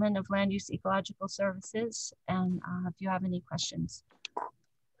 Chuck Bowman of Land Use Ecological Services. And if you have any questions,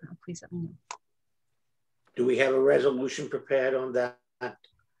 please let me know. Do we have a resolution prepared on that,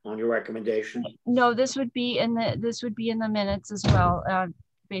 on your recommendation? No, this would be in the minutes as well.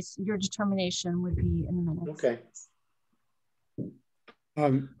 Your determination would be in the minutes. Okay.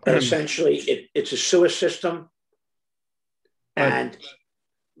 But essentially, it's a sewer system, and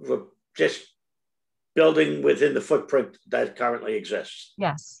we're just building within the footprint that currently exists.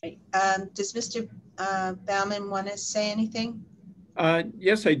 Yes. Does Mr. Bauman want to say anything?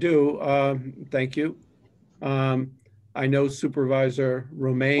 Yes, I do. Thank you. I know Supervisor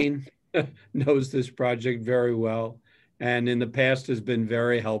Romaine knows this project very well, and in the past has been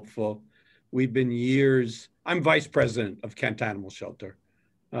very helpful. We've been years, I'm Vice President of Kent Animal Shelter,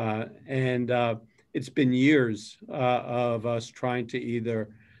 and it's been years of us trying to either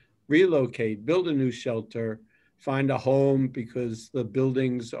relocate, build a new shelter, find a home because the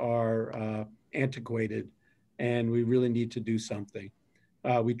buildings are antiquated and we really need to do something.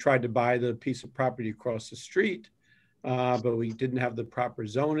 We tried to buy the piece of property across the street, but we didn't have the proper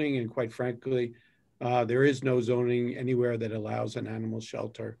zoning. And quite frankly, there is no zoning anywhere that allows an animal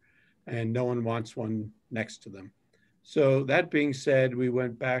shelter and no one wants one next to them. So that being said, we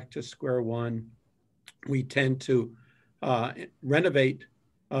went back to square one. We tend to renovate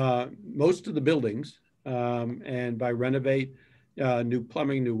most of the buildings, and by renovate, new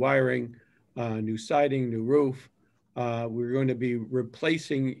plumbing, new wiring, new siding, new roof. We're going to be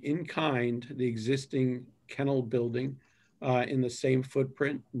replacing in kind the existing kennel building in the same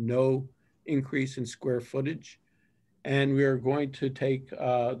footprint, no increase in square footage. And we are going to take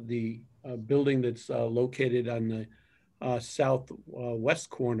the building that's located on the southwest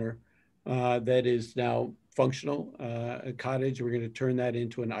corner that is now functional, a cottage. We're going to turn that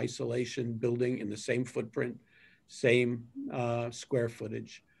into an isolation building in the same footprint, same square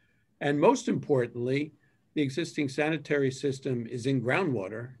footage. And most importantly, the existing sanitary system is in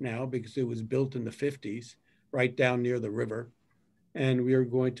groundwater now because it was built in the 50s, right down near the river. And we are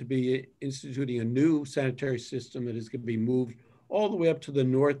going to be instituting a new sanitary system that is going to be moved all the way up to the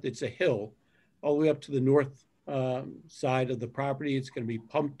north. It's a hill, all the way up to the north side of the property. It's going to be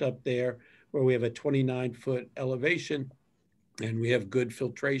pumped up there where we have a 29-foot elevation and we have good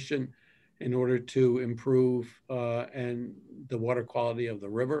filtration in order to improve and the water quality of the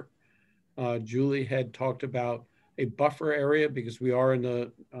river. Julie had talked about a buffer area because we are in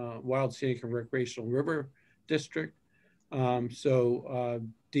the Wild Scenic and Recreational River District. DEC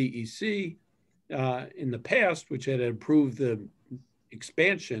in the past, which had approved the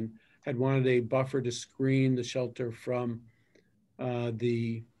expansion, had wanted a buffer to screen the shelter from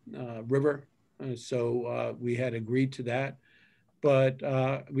the river. We had agreed to that. But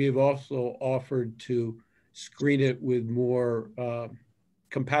we have also offered to screen it with more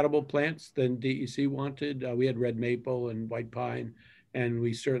compatible plants than DEC wanted. We had red maple and white pine, and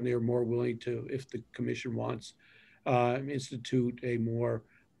we certainly are more willing to, if the commission wants, institute a more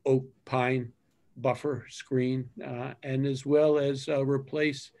oak pine buffer screen, and as well as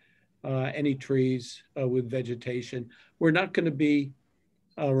replace any trees with vegetation. We're not going to be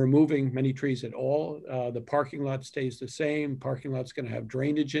removing many trees at all. The parking lot stays the same. Parking lot's going to have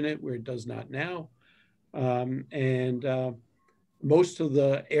drainage in it where it does not now. Most of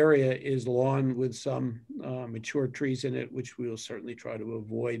the area is lawn with some mature trees in it, which we will certainly try to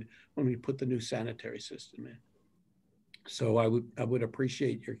avoid when we put the new sanitary system in. So I would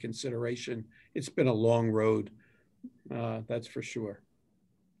appreciate your consideration. It's been a long road, that's for sure.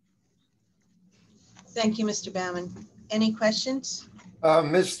 Thank you, Mr. Bauman. Any questions?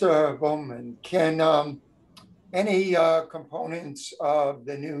 Mr. Bowman, can any components of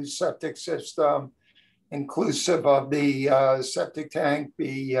the new septic system, inclusive of the septic tank,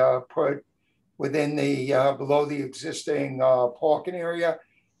 be put within the below the existing parking area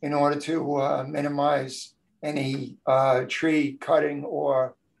in order to minimize any tree cutting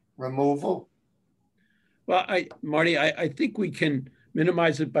or removal? Well, Marty, I think we can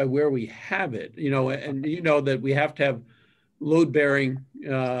minimize it by where we have it, and that we have to have load-bearing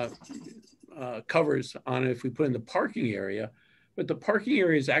covers on it if we put in the parking area, but the parking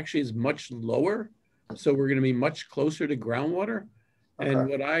area is actually much lower So we're going to be much closer to groundwater. And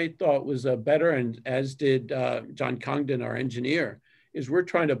what I thought was better, and as did John Congdon, our engineer, is we're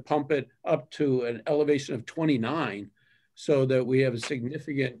trying to pump it up to an elevation of 29 so that we have a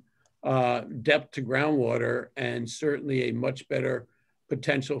significant depth to groundwater and certainly a much better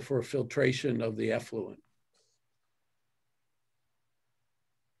potential for filtration of the effluent.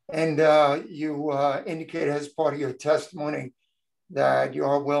 And you indicated as part of your testimony that you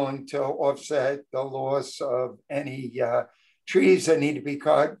are willing to offset the loss of any trees that need to be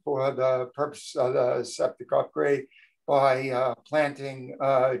cut for the purpose of the septic upgrade by planting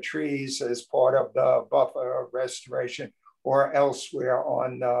trees as part of the buffer restoration or elsewhere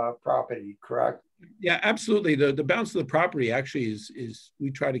on the property, correct? Yeah, absolutely. The balance of the property actually is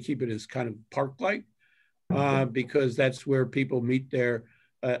we try to keep it as kind of park-like because that's where people meet their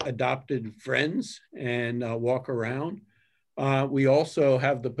adopted friends and walk around. We also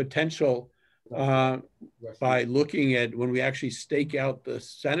have the potential by looking at when we actually stake out the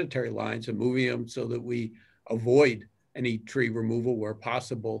sanitary lines and moving them so that we avoid any tree removal where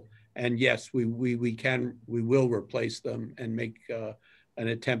possible. And yes, we will replace them and make an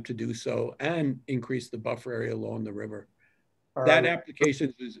attempt to do so and increase the buffer area along the river. That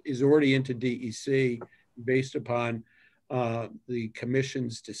application is already into DEC based upon the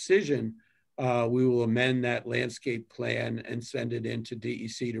commission's decision. We will amend that landscape plan and send it into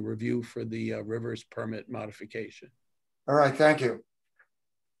DEC to review for the rivers permit modification. All right, thank you.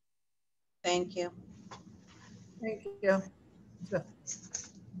 Thank you. Thank you.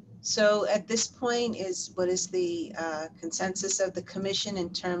 So at this point, what is the consensus of the commission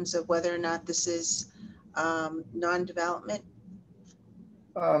in terms of whether or not this is non-development?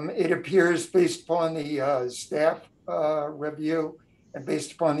 It appears based upon the staff review and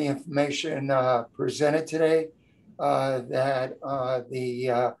based upon the information presented today that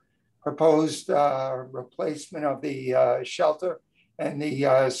the proposed replacement of the shelter and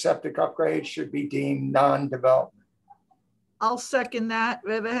the septic upgrade should be deemed non-development. I'll second that.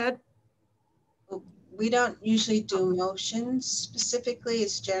 Riverhead? We don't usually do motions specifically.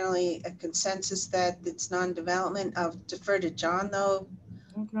 It's generally a consensus that it's non-development. I'll defer to John though.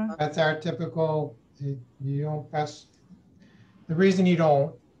 Okay. That's our typical, you don't pass, the reason you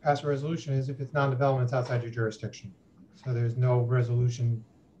don't pass a resolution is if it's non-development, it's outside your jurisdiction. So there's no resolution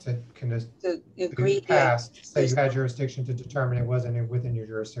to agree passed that you had jurisdiction to determine it wasn't within your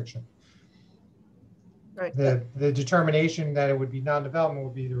jurisdiction. Right. The determination that it would be non-development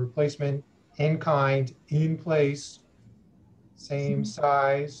would be the replacement in kind, in place, same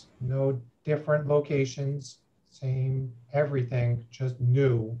size, no different locations, same everything, just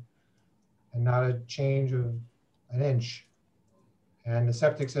new, and not a change of an inch. And the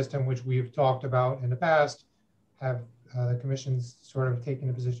septic system, which we've talked about in the past, have the commission's sort of taken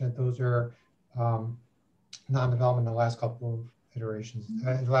the position that those are non-development in the last couple of iterations,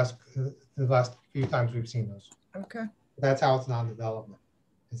 the last few times we've seen those. Okay. That's how it's non-development.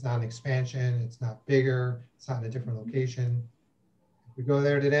 It's not an expansion, it's not bigger, it's not in a different location. If we go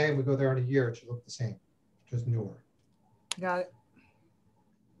there today, we go there in a year, it should look the same, just newer. Got it.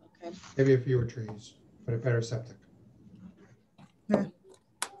 Okay. Maybe a fewer trees, but a better septic. Yeah.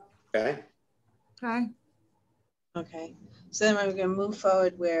 Okay. Okay. Okay. So then we're going to move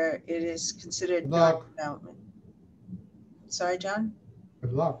forward where it is considered non-development. Sorry, John?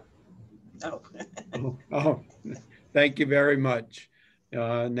 Good luck. Oh. Oh, thank you very much.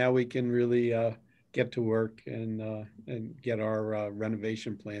 Now we can really get to work and get our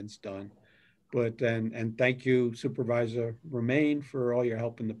renovation plans done. But and thank you, Supervisor Romaine, for all your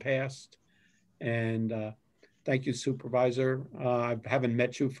help in the past. And thank you, Supervisor. I haven't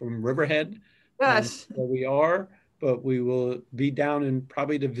met you from Riverhead. Yes. Where we are, but we will be down and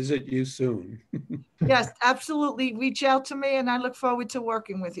probably to visit you soon. Yes, absolutely. Reach out to me and I look forward to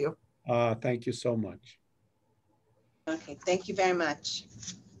working with you. Thank you so much. Okay, thank you very much.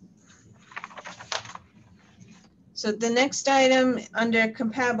 So the next item under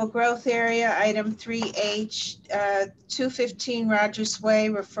compatible growth area, item 3H, 215 Rogers Way,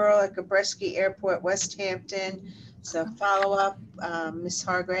 referral at Gabreski Airport, West Hampton. So follow up, Ms.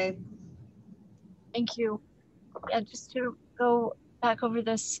 Hargrave. Thank you. Yeah, just to go back over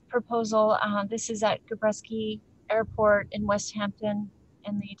this proposal, this is at Gabreski Airport in West Hampton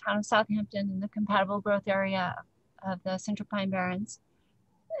in the town of Southampton in the compatible growth area of the Central Pine Barrens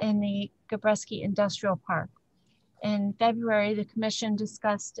in the Gabreski Industrial Park. In February, the commission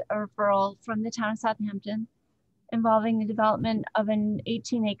discussed a referral from the town of Southampton involving the development of an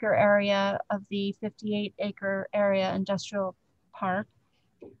 18-acre area of the 58-acre area industrial park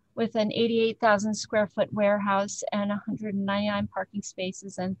with an 88,000 square foot warehouse and 199 parking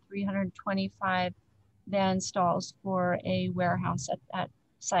spaces and 325 van stalls for a warehouse at that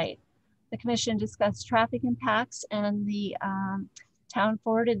site. The commission discussed traffic impacts, and the town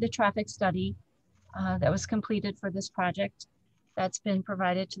forwarded the traffic study that was completed for this project. That's been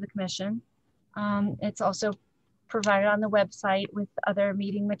provided to the commission. It's also provided on the website with other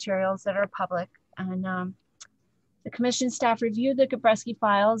meeting materials that are public. And the commission staff reviewed the Gabreski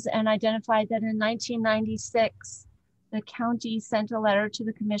files and identified that in 1996, the county sent a letter to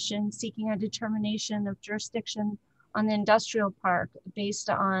the commission seeking a determination of jurisdiction on the industrial park based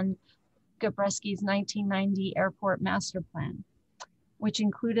on Gabreski's 1990 airport master plan, which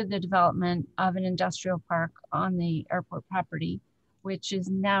included the development of an industrial park on the airport property, which is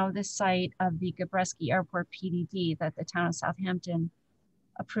now the site of the Gabreski Airport PDD that the town of Southampton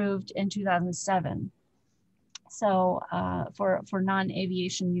approved in 2007. So for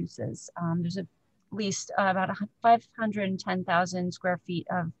non-aviation uses, there's at least about 510,000 square feet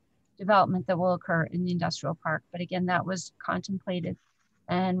of development that will occur in the industrial park. But again, that was contemplated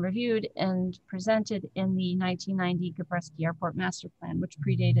and reviewed and presented in the 1990 Gabreski Airport Master Plan, which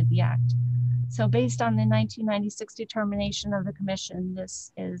predated the act. So based on the 1996 determination of the commission,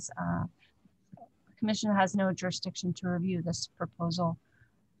 this is, the commission has no jurisdiction to review this proposal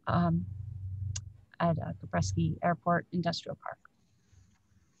at Gabreski Airport Industrial Park.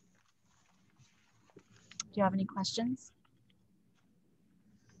 Do you have any questions?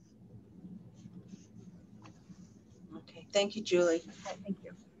 Okay, thank you, Julie. Okay, thank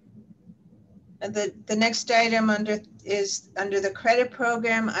you. And the next item is under the credit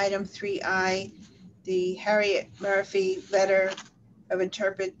program, item 3I, the Harriet Murphy letter of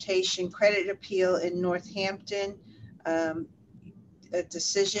interpretation credit appeal in Northampton. A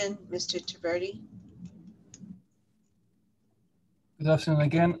decision, Mr. Taverdi. Good afternoon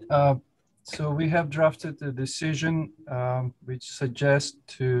again. So we have drafted a decision which suggests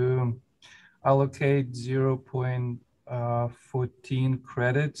to allocate 0.14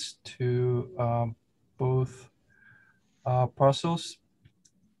 credits to both parcels,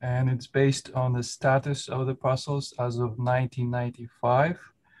 and it's based on the status of the parcels as of 1995,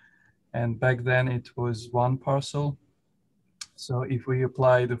 and back then it was one parcel. So if we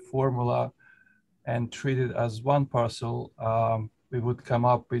apply the formula and treat it as one parcel, we would come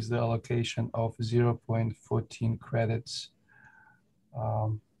up with the allocation of 0.14 credits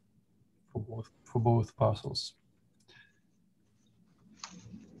for both parcels.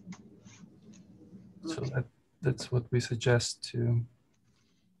 So that's what we suggest to.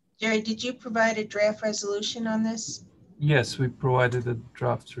 Jerry, did you provide a draft resolution on this? Yes, we provided a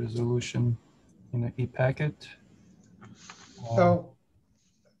draft resolution in an e-packet. So,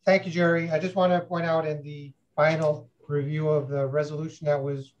 thank you, Jerry. I just want to point out in the final review of the resolution that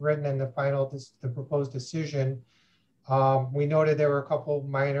was written in the final, the proposed decision, we noted there were a couple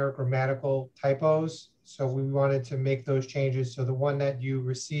minor grammatical typos. So we wanted to make those changes. So the one that you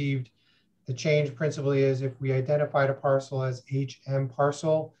received, the change principally is if we identified a parcel as HM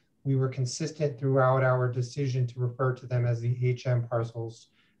parcel, we were consistent throughout our decision to refer to them as the HM parcels.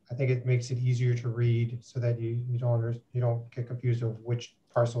 I think it makes it easier to read so that you don't get confused of which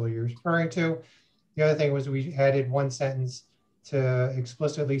parcel you're referring to. The other thing was we added one sentence to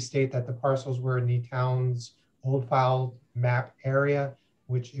explicitly state that the parcels were in the town's old file map area,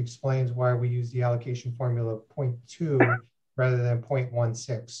 which explains why we use the allocation formula of 0.2 rather than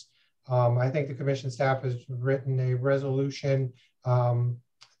 0.16. I think the commission staff has written a resolution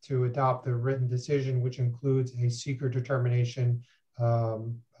to adopt the written decision, which includes a secret determination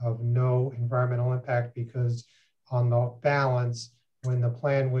of no environmental impact, because on the balance, when the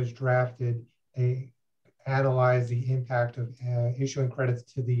plan was drafted, they analyzed the impact of issuing credits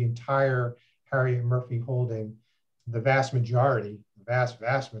to the entire Harriet Murphy holding. The vast majority, vast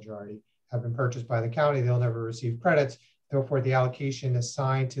majority have been purchased by the county. They'll never receive credits. Therefore, the allocation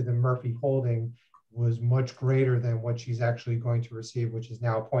assigned to the Murphy holding was much greater than what she's actually going to receive, which is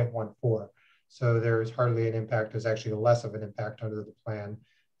now 0.14. So there is hardly an impact. There's actually less of an impact under the plan,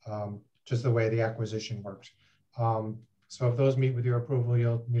 just the way the acquisition works. So if those meet with your approval,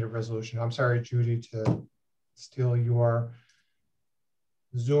 you'll need a resolution. I'm sorry, Judy, to steal your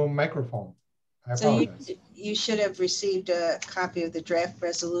Zoom microphone. I apologize. So you should have received a copy of the draft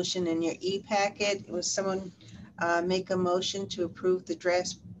resolution in your e-packet. Was someone make a motion to approve the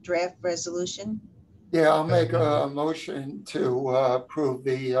draft resolution? Yeah, I'll make a motion to approve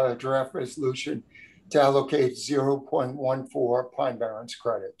the draft resolution to allocate 0.14 Pine Barrens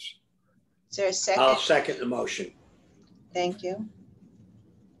credits. Is there a second? I'll second the motion. Thank you.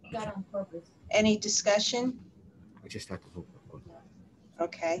 Got on purpose. Any discussion? I just had to vote.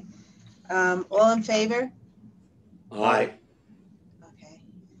 Okay. All in favor? Aye. Okay.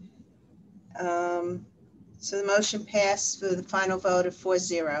 So the motion passed for the final vote of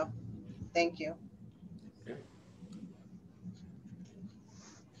 4-0. Thank you. Okay.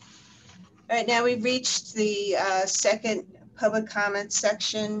 All right, now we've reached the second public comment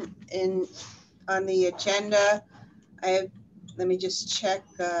section on the agenda. Let me just check,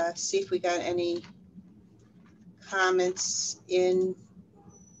 see if we got any comments in.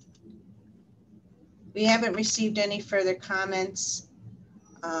 We haven't received any further comments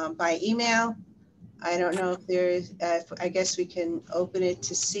by email. I don't know if there's, I guess we can open it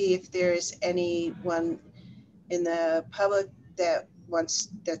to see if there's anyone in the public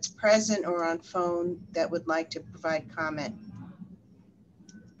that's present or on phone that would like to provide comment.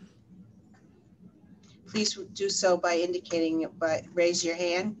 Please do so by indicating it, but raise your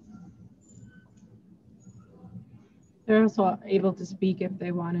hand. They're also able to speak if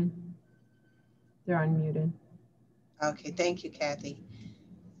they wanted. They're unmuted. Okay, thank you, Kathy.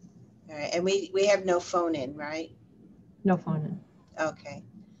 All right, and we have no phone in, right? No phone in. Okay,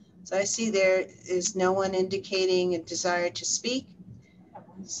 so I see there is no one indicating a desire to speak.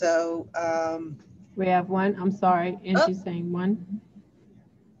 So we have one. I'm sorry, Angie's saying one.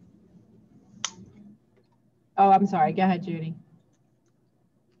 Oh, I'm sorry. Go ahead, Judy.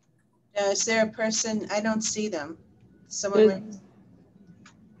 Is there a person? I don't see them. Someone.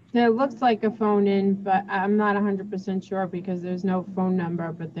 There looks like a phone in, but I'm not 100% sure because there's no phone number,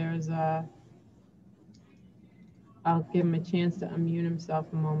 but there's a, I'll give him a chance to unmute himself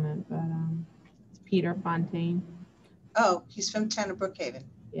a moment, but it's Peter Fontaine. Oh, he's from Town of Brookhaven.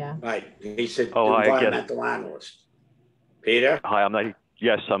 Yeah. Right. He said hi, environmental analyst. Peter? Hi,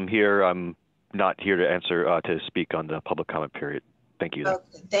 yes, I'm here. I'm not here to answer, to speak on the public comment period. Thank you.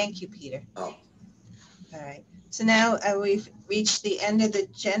 Okay, thank you, Peter. Oh. All right. So now we've reached the end of the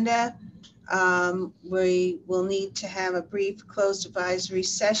agenda. We will need to have a brief closed advisory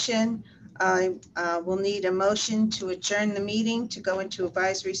session. We'll need a motion to adjourn the meeting to go into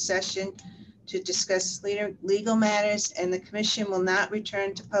advisory session to discuss legal matters, and the commission will not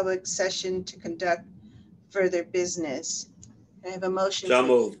return to public session to conduct further business. Can I have a motion? So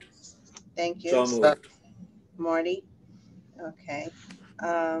moved. Thank you. So moved. Marty. Okay.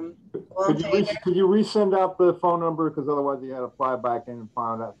 Could you resend out the phone number, because otherwise you had to fly back in and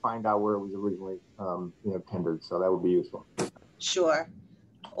find out where it was originally tendered. So that would be useful. Sure.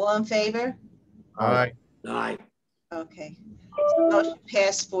 All in favor? Aye. Aye. Okay. So motion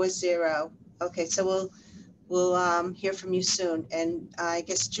passed 4-0. Okay, so we'll hear from you soon. And I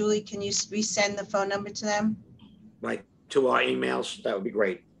guess Julie, can you resend the phone number to them? Right, to our emails. That would be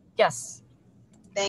great. Yes.